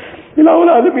 Ilahul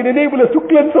Alameen, enable us to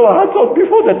cleanse our hearts out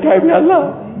before that time, Ya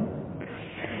Allah.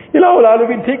 Ilahul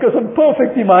Alameen, take us on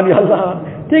perfect iman, Ya Allah.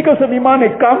 Take us on iman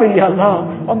kamil, Ya Allah.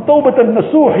 On tawbat and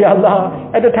nasuh, Ya Allah.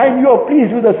 At the time you are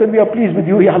pleased with us and we are pleased with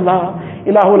you, Ya Allah.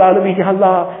 Ilahul Alameen, Ya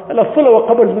Allah. Allah, fill our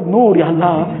qabrs with noor, Ya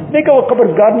Allah. Make our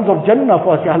qabrs gardens of Jannah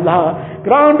for us, Ya Allah.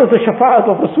 Grant us the shafa'at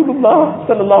of Rasulullah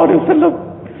sallallahu alayhi wa sallam.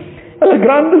 Allah,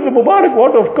 grant us the Mubarak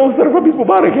water of Kawthar from his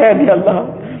Mubarak hand, Ya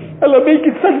Allah. Allah, make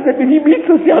it such that when he meets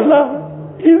us, Ya Allah,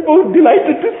 he is most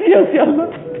delighted to see us, Ya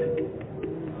Allah.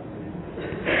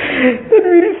 That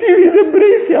we receive his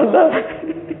embrace, Ya Allah.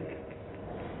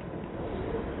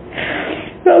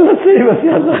 Ya Allah, save us,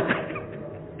 Ya Allah.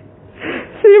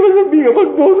 Save us from being among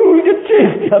those who will get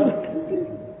chased, Ya Allah.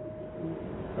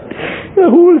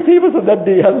 Who will save us on that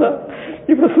day, Ya Allah?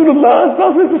 If Rasulullah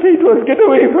to say to us, get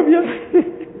away from here.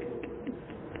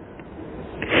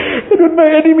 That when my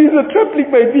enemies were trampling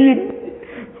my deen,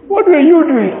 what were you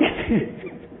doing?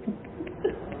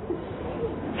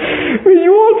 Were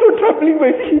you also trampling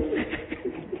my deen?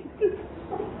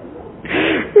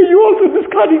 Were you also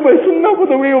discarding my sunnah for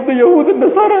the way of the Yahud and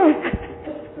Nasara?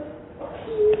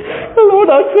 Allah, what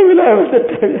answer will I have at that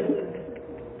time?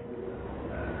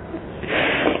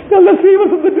 Allah, save us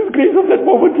from the disgrace of that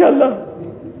moment, Ya Allah.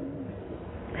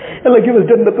 Allah, give us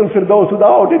Jannatul Firdaus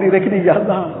without any reckoning, Ya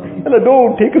Allah. Allah,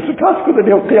 don't take us to task on the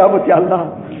day of Qiyamah, Ya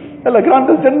Allah. Allah, grant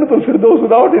us Jannatul Firdaus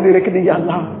without any reckoning, Ya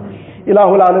Allah.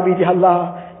 Ilahul Alameen, Ya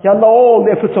Allah. Ya Allah, all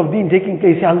the efforts of deen taking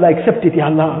place, Ya Allah, accept it,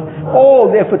 Ya Allah. All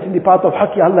the efforts in the path of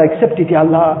haqq, Ya Allah, accept it, Ya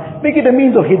Allah. Make it a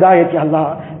means of hidayat, Ya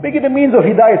Allah. Make it a means of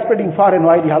hidayat spreading far and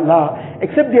wide, Ya Allah.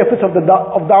 Accept the efforts of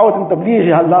da'wat and tabligh,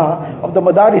 Ya Allah. Of the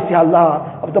madaris, Ya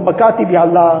Allah. Of the makatib, Ya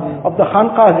Allah. Of the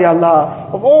khanqahs, Ya Allah.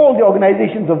 Of all the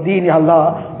organizations of deen, Ya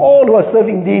Allah. All who are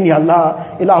serving deen, Ya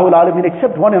Allah. Ilahul Alameen,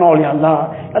 accept one and all, Ya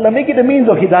Allah. Allah, make it a means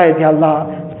of hidayat, Ya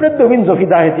Allah. Spread the winds of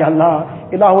hidayat, Ya Allah.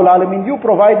 Ilahul Alameen, you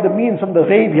provide the means from the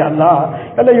ghaib, Ya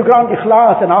Allah. Allah, you grant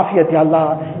ikhlas and afiyat, Ya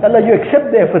Allah. Allah, you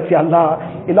accept the efforts, Ya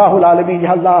Allah. Ilahul Alameen,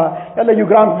 Ya Allah. Allah, you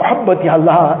grant muhabbat, Ya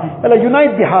Allah. Allah,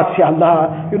 unite the hearts, Ya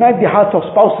Allah. Unite the hearts of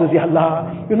spouses, Ya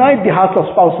Allah. Unite the hearts of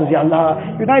spouses, Ya Allah.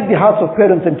 Unite the hearts of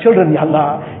parents and children, Ya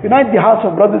Allah. Unite the hearts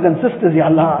of brothers and sisters,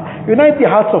 Ya Allah. Unite the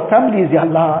hearts of families, Ya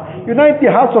Allah. Unite the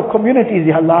hearts of communities,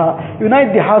 Ya Allah.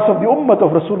 Unite the hearts of the ummah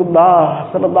of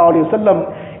Rasulullah sallallahu alayhi wa sallam.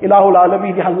 Ilahul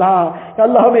Alameen, Ya Allah. Ya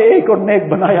Allah, हमें एक और नेक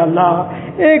बनाया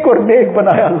अल्लाह, एक और नेक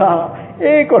बनाया अल्लाह,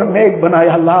 एक और नेक बना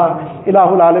या अल्लाह,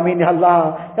 इलाहुल आलमीन या अल्लाह,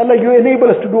 Allah, you enable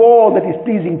us to do all that is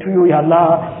pleasing to you, Ya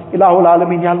Allah. Ilahul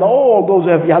Alameen, Ya Allah, all those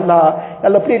who have, Ya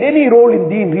Allah, played any role in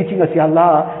deen reaching us, Ya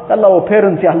Allah. Our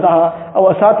parents, Ya Allah,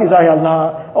 our asatiza, Ya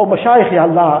Allah, our mashayikh, Ya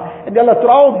Allah, and Ya Allah,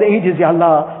 throughout the ages, Ya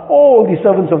Allah, all the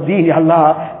servants of deen, Ya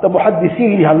Allah, the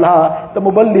muhaddiseen, Ya Allah, the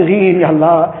muballighin, Ya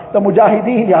Allah, the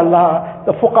mujahideen, Ya Allah,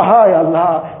 the fuqaha, Ya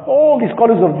Allah, all the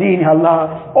scholars of deen, Ya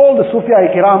Allah, all the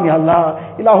Sufia Kiram, Ya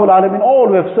Allah, Ilahul Alameen, all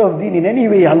who have served deen in any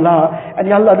way, Ya Allah, and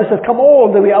Ya Allah, this has come all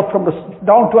the way up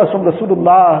down to us from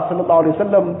Rasulullah sallallahu alaihi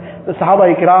wasallam, the Sahaba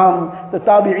Ikram, the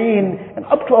Tabi'een, and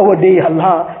up to our day, Ya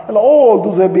Allah. Allah, all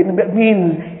those who have been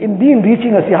means in deen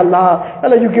reaching us, Ya Allah.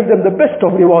 Allah, you give them the best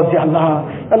of rewards, Ya Allah.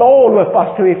 Allah, all who have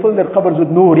passed away, fill their qabrs with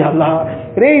nur, Ya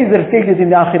Allah. Raise their stages in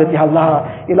the akhirat, Ya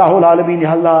Allah. Ilahul Alameen,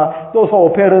 Ya Allah. Those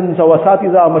our parents, our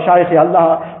asatiza, our mashayikh, Ya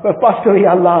Allah, who have passed away,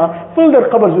 Ya Allah. Fill their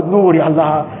qabrs with nur, Ya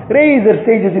Allah. Raise their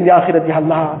stages in the akhirat, Ya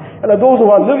Allah. Allah, those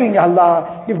who are living, Ya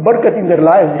Allah, give barakat in their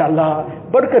lives, Ya Allah.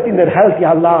 Barakat in their health,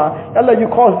 Ya Allah. Allah, you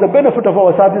cause the benefit of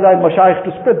our asatiza and mashayikh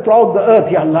to spread throughout the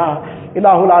earth, Ya Allah.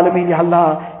 Ilahul Alameen, Ya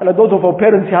Allah. Allah, those of our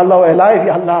parents, Ya Allah, are alive,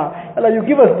 Ya Allah. Allah, you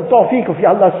give us the tawfiq of,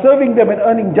 Ya Allah, serving them and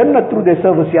earning Jannah through their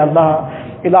service, Ya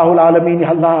Allah. Ilahul Alameen,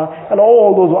 Ya Allah. Allah,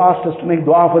 all those who asked us to make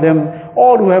dua for them,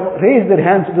 all who have raised their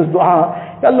hands to this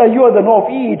dua, Ya Allah, you are the know of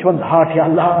each one's heart, Ya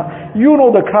Allah. You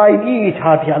know the cry in each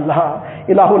heart, Ya Allah.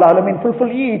 Ilahul Alameen,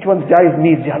 fulfill each one's jaiz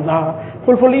needs, Ya Allah.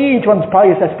 Fulfill each one's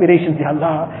pious aspirations, Ya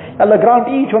Allah. Allah, grant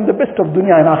each one the best of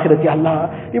dunya and akhirat, Ya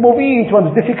Allah. Remove each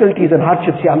one's difficulties and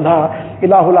hardships, Ya Allah.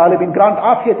 Ilahul Alameen, grant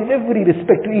afiyat in every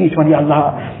respect to each one, Ya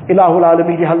Allah. Ilahul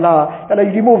Alameen, Ya Allah. Allah,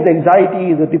 you remove the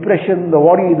anxiety, the depression, the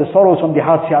worry, the sorrows from the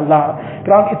hearts, Ya Allah.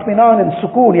 Grant itminan and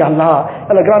sukoon, Ya Allah.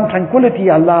 Allah, grant tranquility,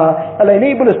 Ya Allah. Allah,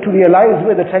 enable us to realize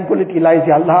where the tranquility lies,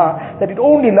 Ya Allah. That it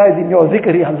only lies in your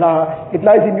zikr, Ya Allah. It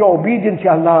lies in your obedience,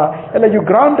 Ya Allah. Allah, you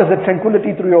grant us that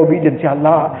tranquility through your obedience, Ya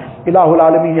Allah. Ilahul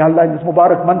Alameen, Ya Allah, in this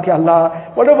Mubarak month, Ya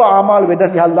Allah. Whatever amal we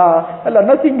done, Ya Allah. Allah,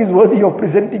 nothing is worthy of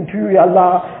presenting to you, Ya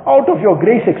Allah. Out of your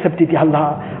grace, accept it, Ya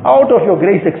Allah. Out of your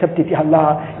grace, accept it, Ya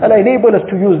Allah. Allah, enable us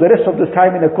to use the rest of this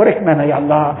time in a correct manner, Ya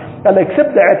Allah. Allah,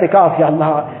 accept the i'tikaf, Ya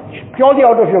Allah. Purely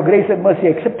out of your grace and mercy,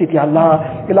 accept it, Ya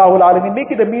Allah. Ilahul Alameen,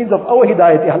 make it a means of our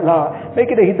hidayat, Ya Allah.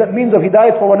 Make it a means of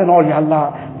hidayat for one and all, Ya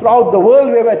Allah. Throughout the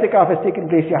world where i'tikaf has taken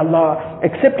place, Ya Allah.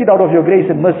 Accept it out of your grace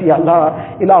and mercy, Ya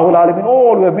Allah. Ilahul Alameen,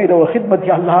 all who have made our khidmat,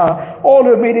 Ya Allah. All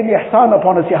who have made any ihsan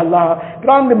upon us, Ya Allah.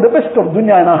 Grant them the best of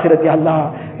dunya and akhirat, Ya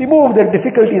Allah. Remove their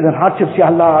difficulties and hardships,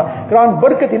 Ya Allah. Grant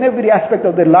barakat in every aspect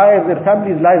of their lives, their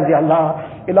families' lives, Ya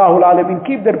Allah. Ilahul Alameen,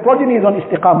 keep their progenies on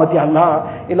istiqamat, Ya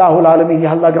Allah. Ilahul Alameen,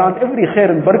 Ya Allah, grant every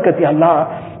khair and barakat, Ya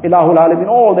Allah. Ilahul Alameen,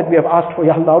 all that we have asked for,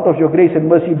 Ya Allah, out of your grace and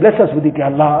mercy, bless us with it, Ya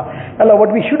Allah. Allah,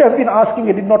 what we should have been asking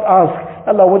and did not ask,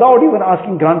 Allah, without even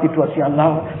asking, grant it to us, Ya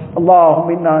Allah.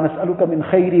 Allahumma inna nas'aluka min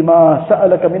khayri ma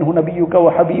sa'alaka minhu nabiyyuka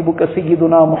wa habibuka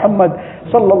sayyiduna Muhammad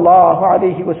sallallahu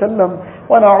alayhi wa sallam,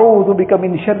 wa na'udhu bika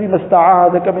min sharri ma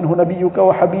sta'adaka minhu nabiyyuka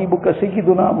wa habibuka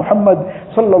sayyiduna Muhammad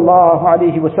sallallahu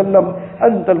alayhi wa sallam.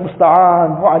 Anta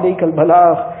al-musta'an wa alayka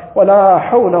al-balagh. ولا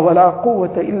حول ولا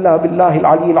قوة إلا بالله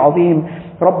العلي العظيم.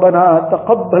 ربنا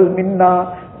تقبل منا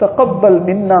تقبل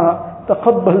منا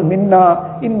تقبل منا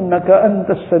إنك أنت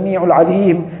السميع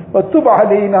العليم وتب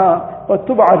علينا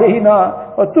وتب علينا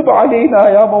وتب علينا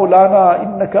يا مولانا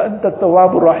إنك أنت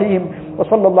التواب الرحيم.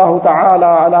 وصلى الله تعالى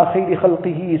على خير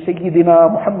خلقه سيدنا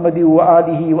محمد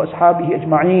وآله وأصحابه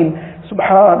أجمعين.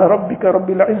 سبحان ربك رب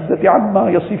العزة عما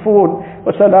يصفون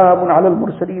وسلام على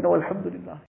المرسلين والحمد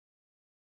لله.